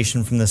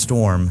devastation from the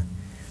storm,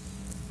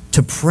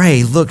 to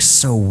pray looks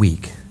so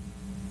weak.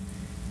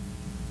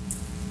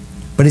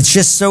 But it's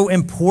just so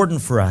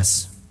important for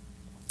us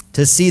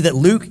to see that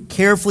Luke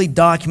carefully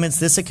documents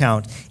this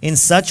account in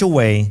such a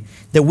way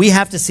that we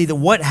have to see that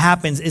what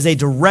happens is a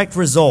direct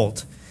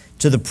result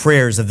to the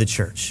prayers of the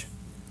church.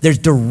 There's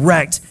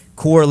direct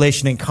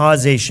correlation and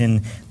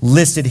causation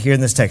listed here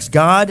in this text.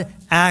 God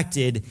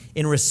acted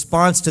in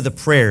response to the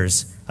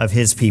prayers of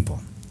his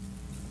people.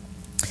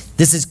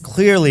 This is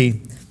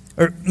clearly,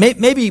 or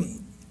maybe,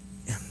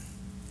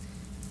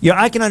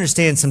 I can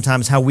understand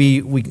sometimes how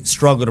we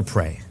struggle to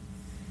pray.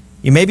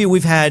 Maybe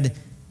we've had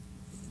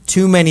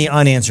too many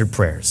unanswered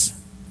prayers.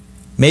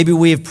 Maybe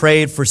we have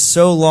prayed for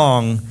so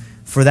long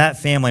for that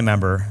family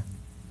member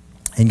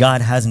and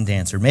God hasn't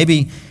answered.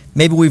 Maybe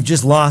we've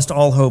just lost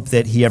all hope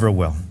that he ever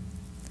will.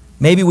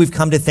 Maybe we've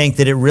come to think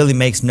that it really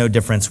makes no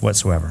difference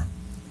whatsoever.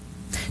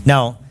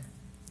 Now,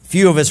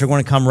 few of us are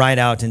going to come right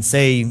out and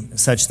say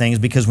such things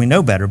because we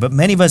know better, but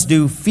many of us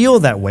do feel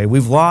that way.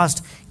 We've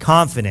lost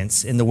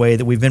confidence in the way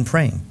that we've been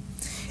praying.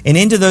 And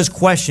into those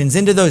questions,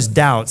 into those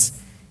doubts,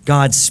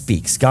 God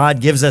speaks. God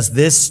gives us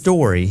this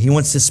story. He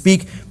wants to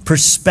speak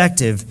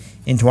perspective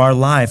into our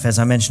life, as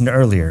I mentioned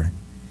earlier.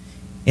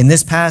 In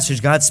this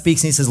passage, God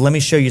speaks and he says, let me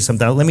show you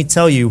something. Let me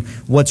tell you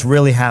what's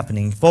really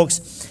happening.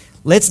 Folks,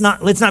 let's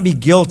not be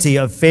guilty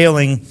of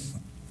failing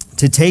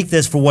to take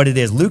this for what it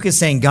is. Luke is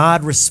saying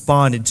God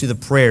responded to the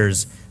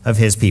prayers of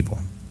his people.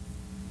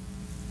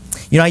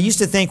 You know, I used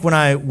to think when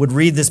I would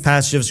read this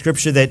passage of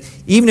Scripture that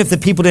even if the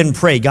people didn't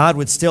pray, God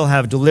would still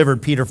have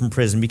delivered Peter from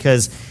prison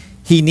because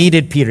he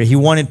needed Peter. He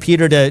wanted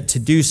Peter to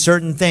do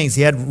certain things.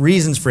 He had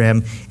reasons for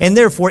him, and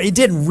therefore it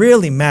didn't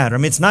really matter. I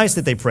mean, it's nice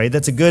that they prayed.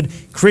 That's a good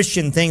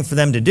Christian thing for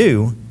them to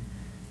do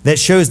that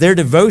shows their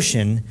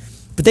devotion,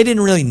 but they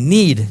didn't really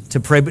need to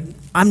pray. But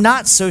I'm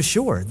not so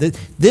sure.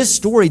 This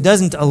story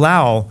doesn't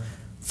allow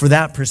for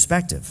that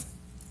perspective.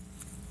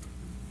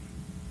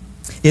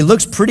 It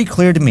looks pretty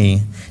clear to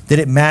me that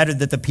it mattered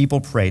that the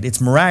people prayed.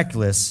 It's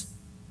miraculous,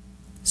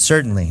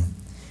 certainly.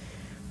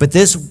 But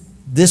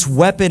this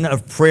weapon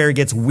of prayer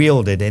gets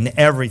wielded and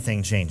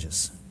everything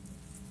changes.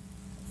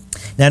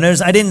 Now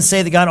notice, I didn't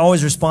say that God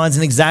always responds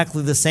in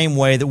exactly the same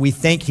way that we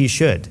think he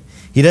should.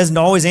 He doesn't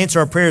always answer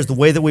our prayers the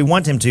way that we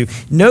want him to.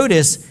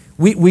 Notice,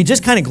 we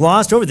just kind of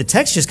glossed over, the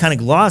text just kind of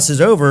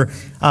glosses over,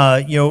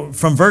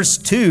 from verse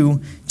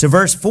 2 to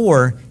verse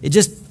 4, it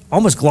just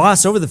almost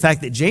glossed over the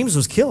fact that James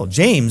was killed.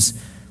 James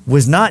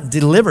was not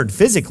delivered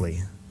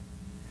physically.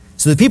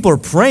 So the people are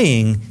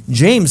praying,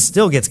 James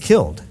still gets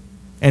killed.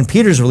 And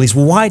Peter's released.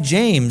 Well, why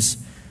James?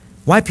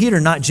 Why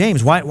Peter, not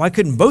James? Why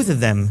couldn't both of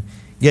them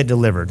get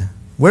delivered?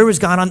 Where was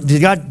God on?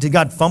 Did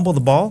God fumble the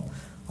ball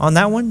on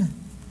that one?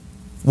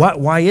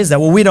 Why is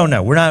that? Well, we don't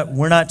know.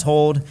 We're not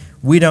told.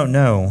 We don't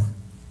know.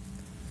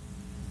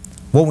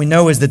 What we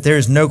know is that there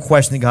is no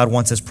question that God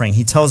wants us praying.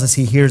 He tells us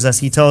he hears us.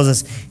 He tells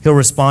us he'll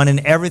respond.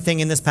 And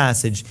everything in this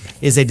passage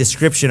is a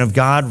description of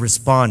God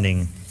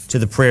responding to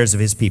the prayers of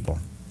his people.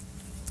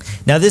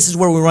 Now, this is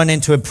where we run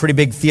into a pretty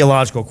big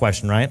theological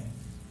question, right?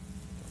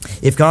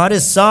 If God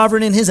is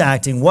sovereign in his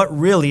acting, what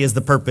really is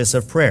the purpose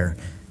of prayer?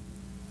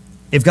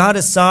 If God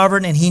is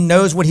sovereign and he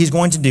knows what he's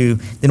going to do,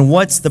 then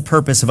what's the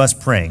purpose of us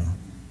praying?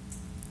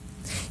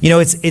 You know,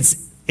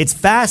 it's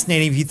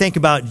fascinating if you think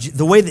about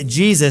the way that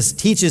Jesus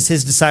teaches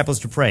his disciples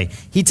to pray.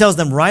 He tells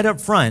them right up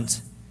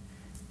front,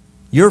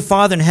 your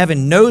Father in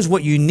heaven knows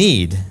what you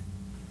need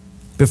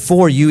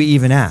before you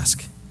even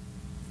ask.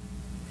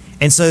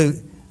 And so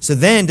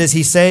then does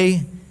he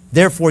say,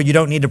 therefore you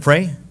don't need to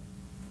pray?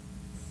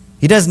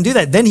 He doesn't do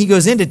that. Then he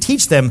goes in to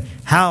teach them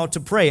how to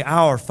pray.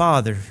 Our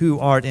Father who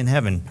art in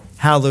heaven,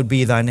 hallowed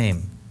be thy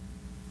name.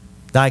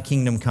 Thy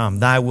kingdom come,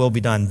 thy will be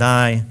done,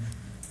 thy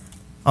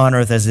on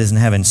earth as it is in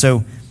heaven.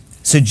 So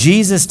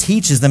Jesus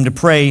teaches them to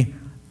pray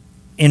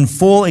in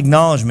full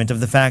acknowledgement of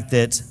the fact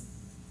that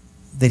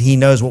he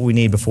knows what we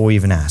need before we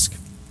even ask.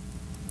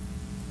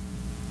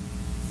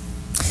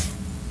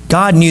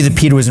 God knew that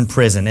Peter was in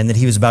prison and that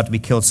he was about to be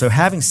killed. So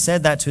having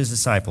said that to his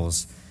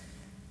disciples,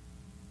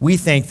 we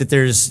think that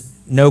there's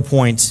no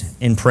point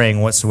in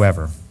praying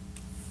whatsoever.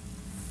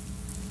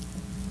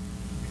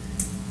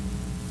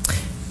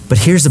 But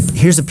here's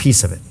a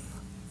piece of it.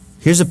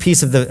 Here's a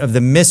piece of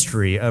the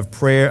mystery of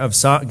prayer, of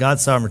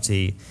God's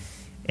sovereignty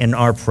in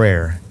our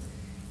prayer.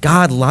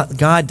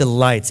 God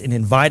delights in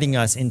inviting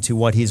us into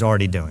what he's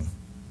already doing.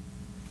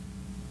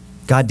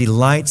 God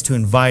delights to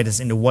invite us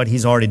into what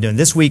he's already doing.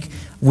 This week,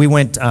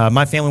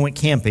 my family went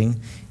camping,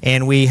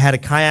 and we had a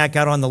kayak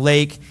out on the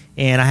lake,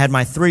 and I had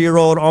my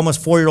 3-year-old,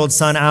 almost 4-year-old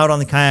son out on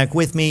the kayak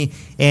with me,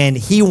 and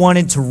he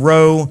wanted to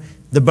row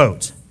the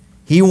boat.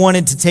 He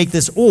wanted to take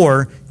this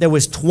oar that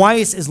was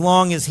twice as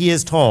long as he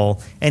is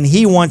tall, and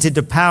he wanted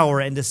to power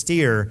and to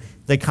steer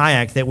the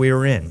kayak that we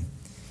were in.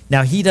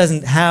 Now, he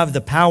doesn't have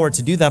the power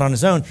to do that on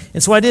his own,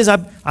 and so what I did is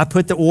I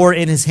put the oar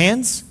in his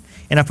hands,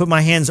 and I put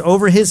my hands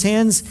over his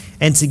hands,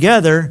 and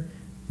together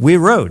we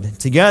rowed.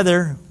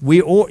 Together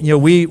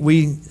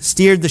we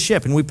steered the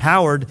ship, and we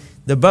powered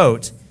the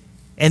boat.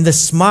 And the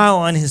smile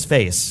on his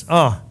face,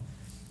 oh,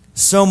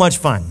 so much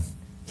fun.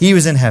 He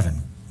was in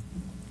heaven.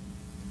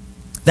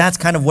 That's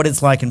kind of what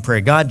it's like in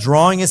prayer. God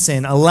drawing us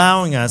in,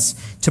 allowing us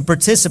to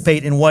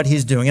participate in what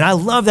he's doing. And I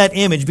love that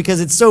image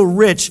because it's so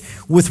rich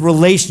with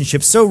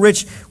relationships, so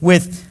rich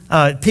with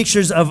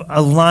pictures of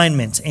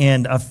alignment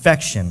and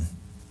affection.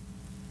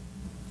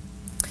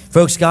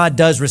 Folks, God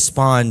does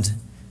respond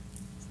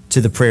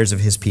to the prayers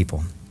of his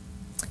people.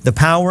 The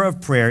power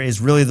of prayer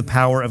is really the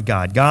power of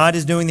God. God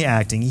is doing the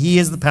acting. He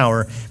is the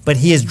power, but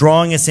he is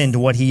drawing us into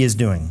what he is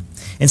doing.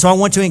 And so I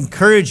want to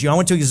encourage you, I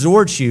want to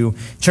exhort you,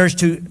 church,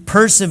 to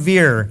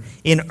persevere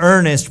in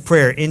earnest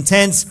prayer,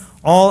 intense,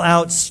 all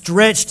out,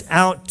 stretched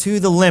out to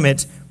the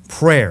limit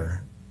prayer.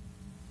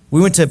 We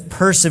want to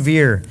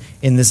persevere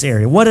in this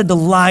area. What a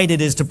delight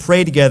it is to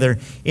pray together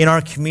in our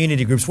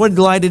community groups. What a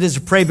delight it is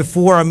to pray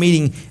before our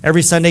meeting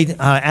every Sunday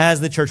as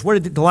the church. What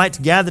a delight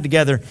to gather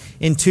together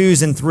in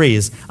 2s and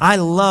 3s. I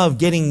love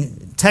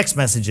getting text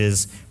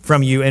messages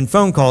from you and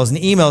phone calls and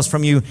emails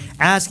from you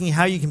asking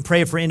how you can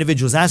pray for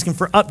individuals, asking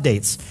for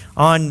updates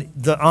on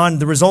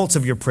the results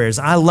of your prayers.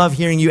 I love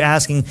hearing you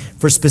asking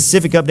for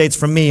specific updates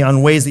from me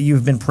on ways that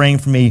you've been praying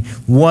for me.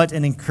 What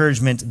an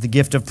encouragement the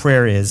gift of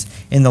prayer is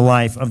in the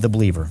life of the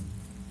believer.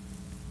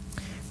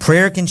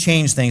 Prayer can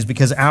change things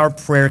because our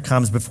prayer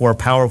comes before a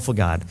powerful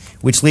God,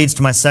 which leads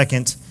to my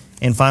second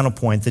and final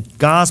point. The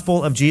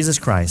gospel of Jesus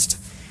Christ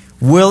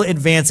will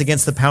advance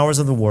against the powers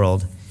of the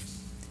world,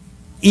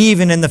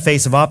 even in the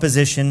face of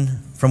opposition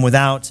from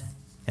without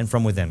and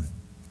from within.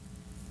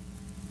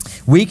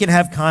 We can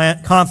have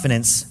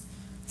confidence,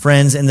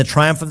 friends, in the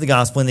triumph of the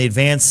gospel and the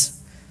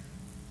advance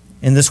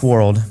in this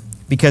world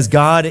because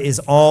God is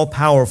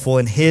all-powerful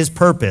and his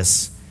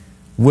purpose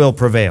will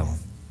prevail.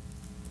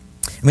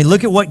 I mean,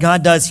 look at what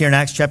God does here in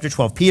Acts chapter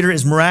 12. Peter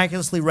is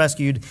miraculously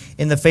rescued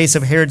in the face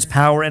of Herod's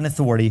power and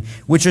authority,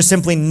 which are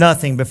simply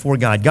nothing before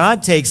God.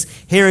 God takes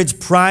Herod's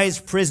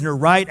prized prisoner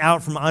right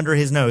out from under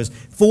his nose.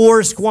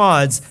 4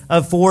 squads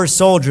of 4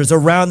 soldiers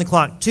around the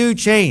clock, 2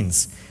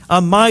 chains,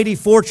 a mighty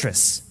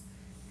fortress.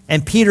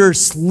 And Peter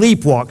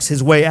sleepwalks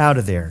his way out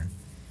of there.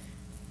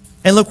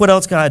 And look what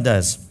else God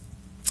does.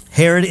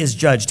 Herod is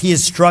judged. He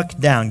is struck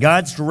down.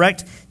 God's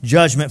direct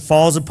judgment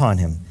falls upon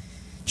him.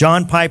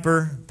 John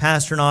Piper,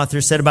 pastor and author,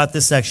 said about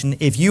this section,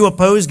 if you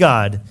oppose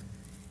God,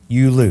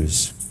 you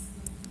lose.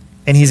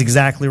 And he's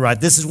exactly right.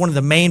 This is one of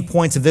the main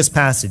points of this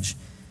passage.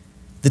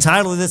 The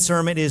title of this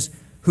sermon is,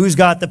 Who's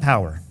Got the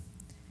Power?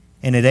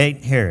 And it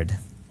ain't Herod.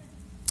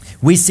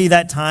 We see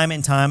that time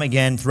and time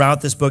again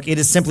throughout this book. It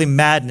is simply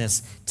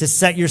madness to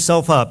set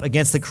yourself up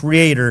against the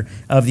creator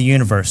of the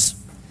universe.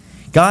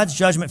 God's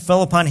judgment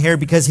fell upon Herod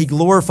because he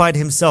glorified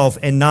himself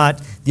and not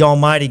the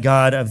almighty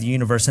God of the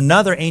universe.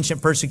 Another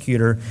ancient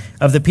persecutor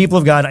of the people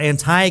of God,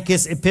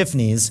 Antiochus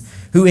Epiphanes,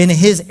 who in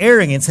his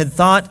arrogance had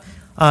thought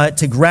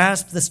to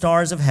grasp the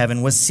stars of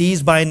heaven, was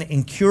seized by an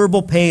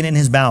incurable pain in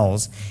his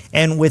bowels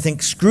and with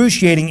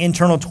excruciating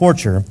internal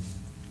torture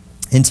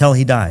until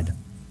he died.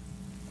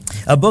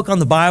 A book on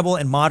the Bible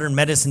and modern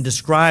medicine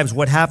describes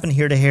what happened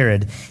here to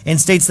Herod and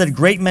states that a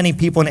great many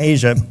people in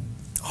Asia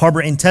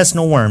harbor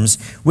intestinal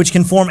worms, which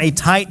can form a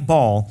tight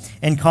ball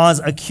and cause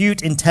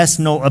acute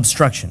intestinal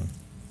obstruction.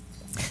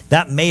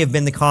 That may have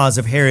been the cause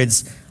of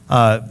Herod's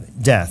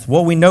death.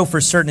 What we know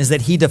for certain is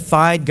that he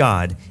defied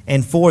God,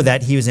 and for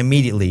that he was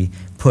immediately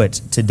put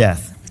to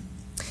death.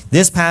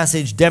 This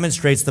passage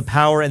demonstrates the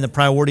power and the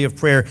priority of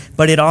prayer,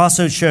 but it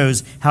also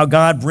shows how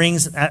God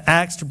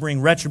acts to bring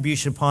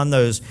retribution upon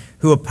those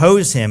who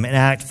oppose him and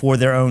act for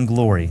their own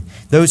glory.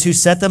 Those who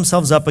set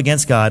themselves up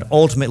against God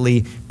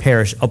ultimately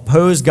perish.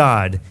 Oppose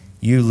God,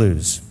 you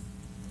lose.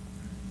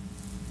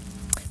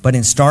 But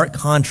in stark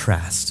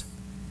contrast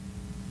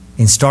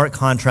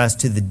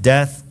to the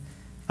death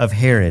of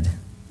Herod,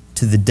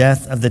 to the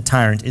death of the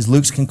tyrant, is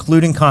Luke's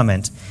concluding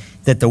comment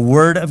that the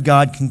word of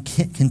God can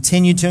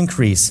continue to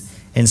increase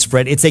and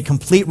spread. It's a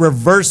complete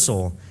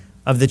reversal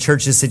of the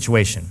church's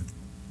situation.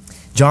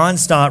 John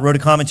Stott wrote a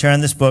commentary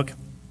on this book,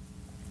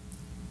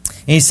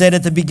 and he said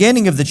at the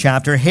beginning of the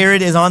chapter,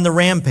 Herod is on the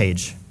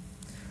rampage,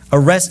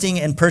 arresting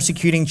and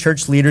persecuting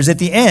church leaders. At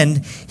the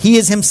end, he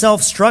is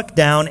himself struck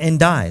down and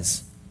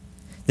dies.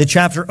 The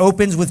chapter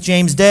opens with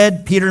James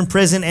dead, Peter in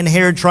prison, and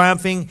Herod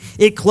triumphing.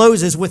 It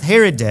closes with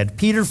Herod dead,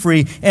 Peter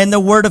free, and the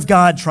word of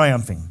God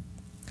triumphing.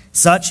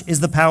 Such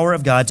is the power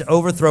of God to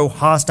overthrow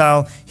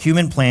hostile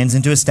human plans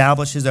and to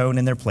establish his own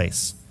in their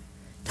place.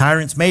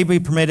 Tyrants may be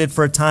permitted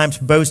for a time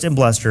to boast and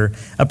bluster,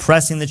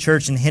 oppressing the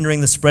church and hindering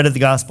the spread of the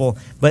gospel,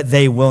 but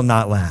they will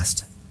not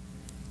last.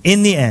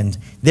 In the end,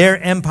 their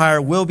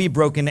empire will be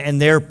broken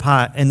and their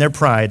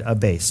pride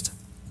abased.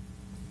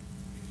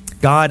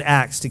 God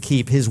acts to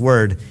keep his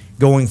word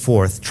going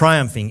forth,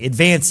 triumphing,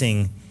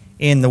 advancing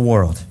in the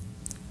world.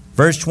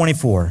 Verse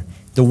 24,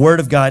 the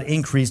word of God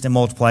increased and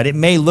multiplied. It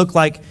may look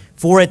like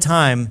for a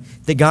time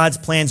that God's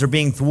plans are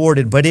being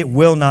thwarted, but it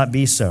will not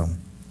be so.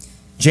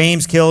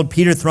 James killed,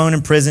 Peter thrown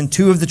in prison,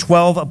 2 of the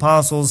 12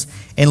 apostles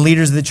and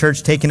leaders of the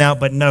church taken out,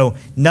 but no,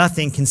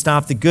 nothing can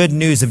stop the good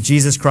news of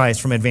Jesus Christ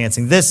from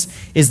advancing. This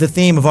is the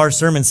theme of our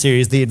sermon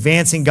series, the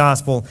advancing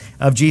gospel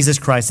of Jesus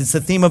Christ. It's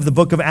the theme of the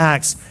book of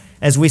Acts,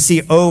 as we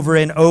see over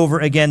and over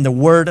again, the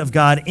word of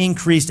God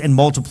increased and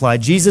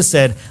multiplied. Jesus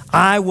said,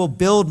 I will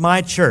build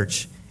my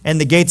church,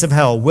 and the gates of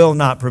hell will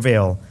not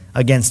prevail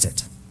against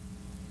it.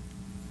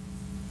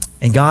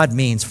 And God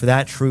means for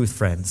that truth,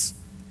 friends.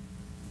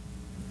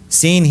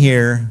 Seen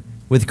here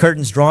with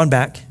curtains drawn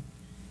back,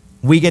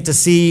 we get to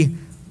see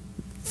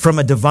from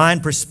a divine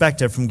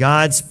perspective, from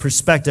God's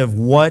perspective,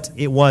 what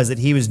it was that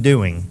he was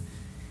doing.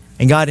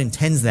 And God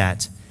intends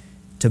that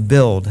to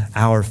build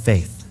our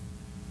faith.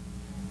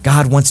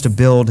 God wants to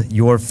build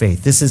your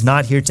faith. This is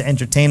not here to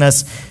entertain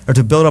us or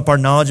to build up our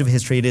knowledge of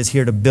history. It is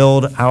here to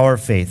build our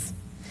faith,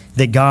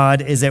 that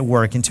God is at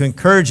work, and to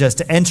encourage us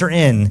to enter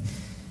in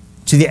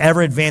to the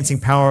ever-advancing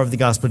power of the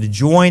gospel, to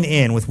join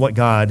in with what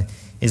God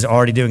is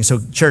already doing. So,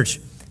 church,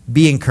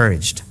 be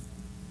encouraged.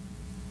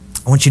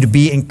 I want you to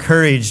be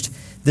encouraged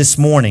this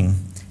morning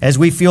as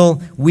we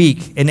feel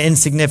weak and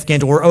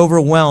insignificant or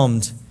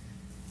overwhelmed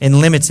and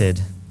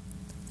limited.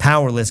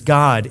 powerless.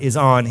 God is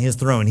on his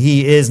throne.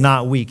 He is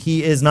not weak.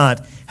 He is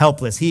not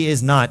helpless. He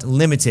is not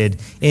limited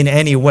in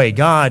any way.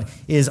 God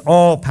is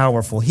all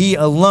powerful. He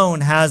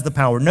alone has the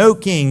power. No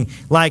king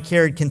like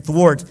Herod can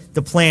thwart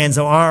the plans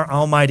of our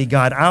Almighty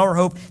God. Our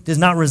hope does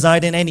not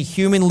reside in any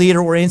human leader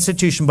or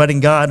institution, but in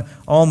God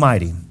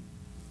Almighty.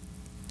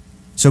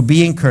 So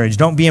be encouraged.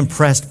 Don't be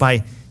impressed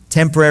by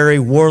temporary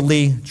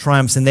worldly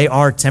triumphs, and they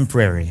are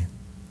temporary.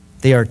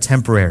 They are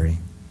temporary.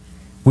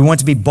 We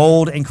want to be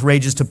bold and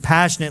courageous, to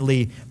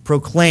passionately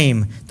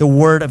proclaim the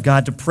word of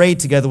God, to pray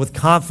together with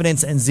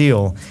confidence and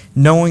zeal,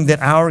 knowing that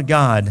our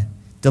God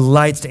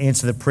delights to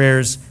answer the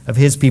prayers of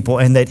his people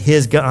and that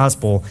his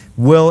gospel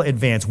will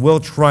advance, will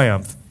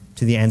triumph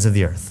to the ends of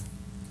the earth.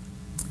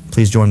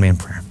 Please join me in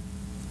prayer.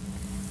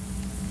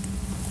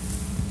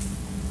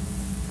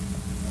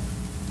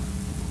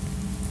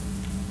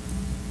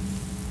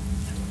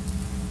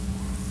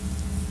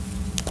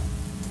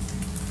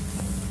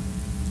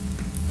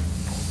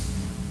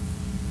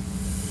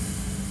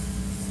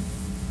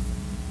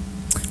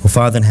 Well,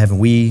 Father in heaven,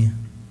 we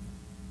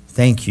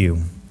thank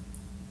you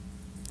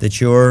that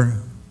you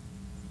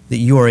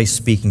are a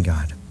speaking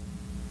God.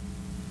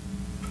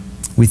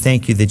 We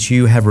thank you that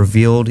you have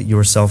revealed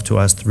yourself to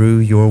us through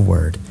your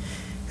word,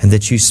 and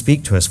that you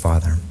speak to us,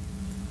 Father,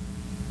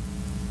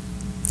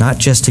 not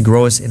just to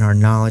grow us in our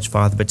knowledge,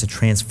 Father, but to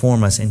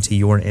transform us into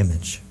your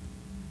image.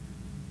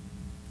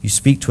 You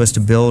speak to us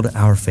to build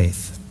our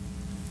faith.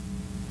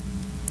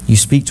 You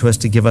speak to us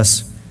to give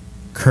us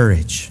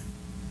courage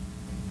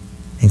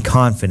and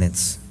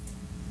confidence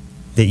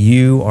that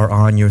you are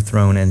on your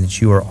throne and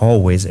that you are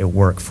always at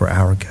work for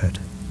our good.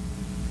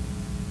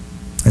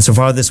 And so,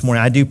 Father, this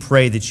morning, I do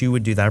pray that you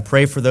would do that. I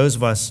pray for those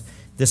of us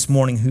this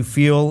morning who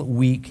feel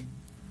weak,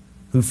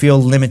 who feel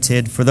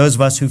limited, for those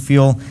of us who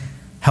feel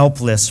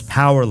helpless,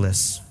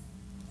 powerless,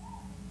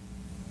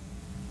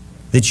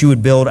 that you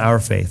would build our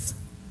faith,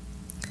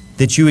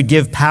 that you would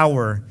give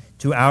power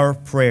to our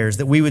prayers,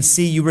 that we would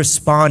see you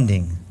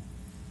responding.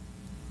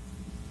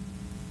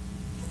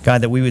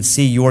 God, that we would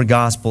see your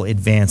gospel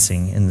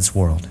advancing in this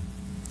world.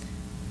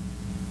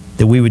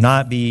 That we would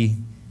not be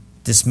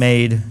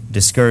dismayed,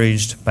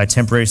 discouraged by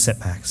temporary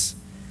setbacks,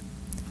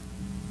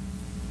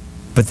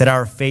 but that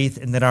our faith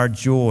and that our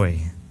joy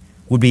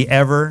would be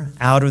ever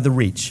out of the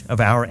reach of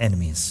our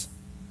enemies.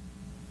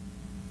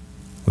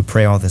 We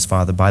pray all this,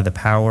 Father, by the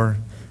power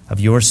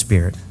of your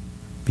Spirit,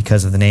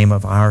 because of the name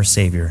of our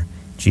Savior,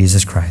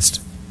 Jesus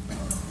Christ.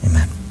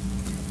 Amen.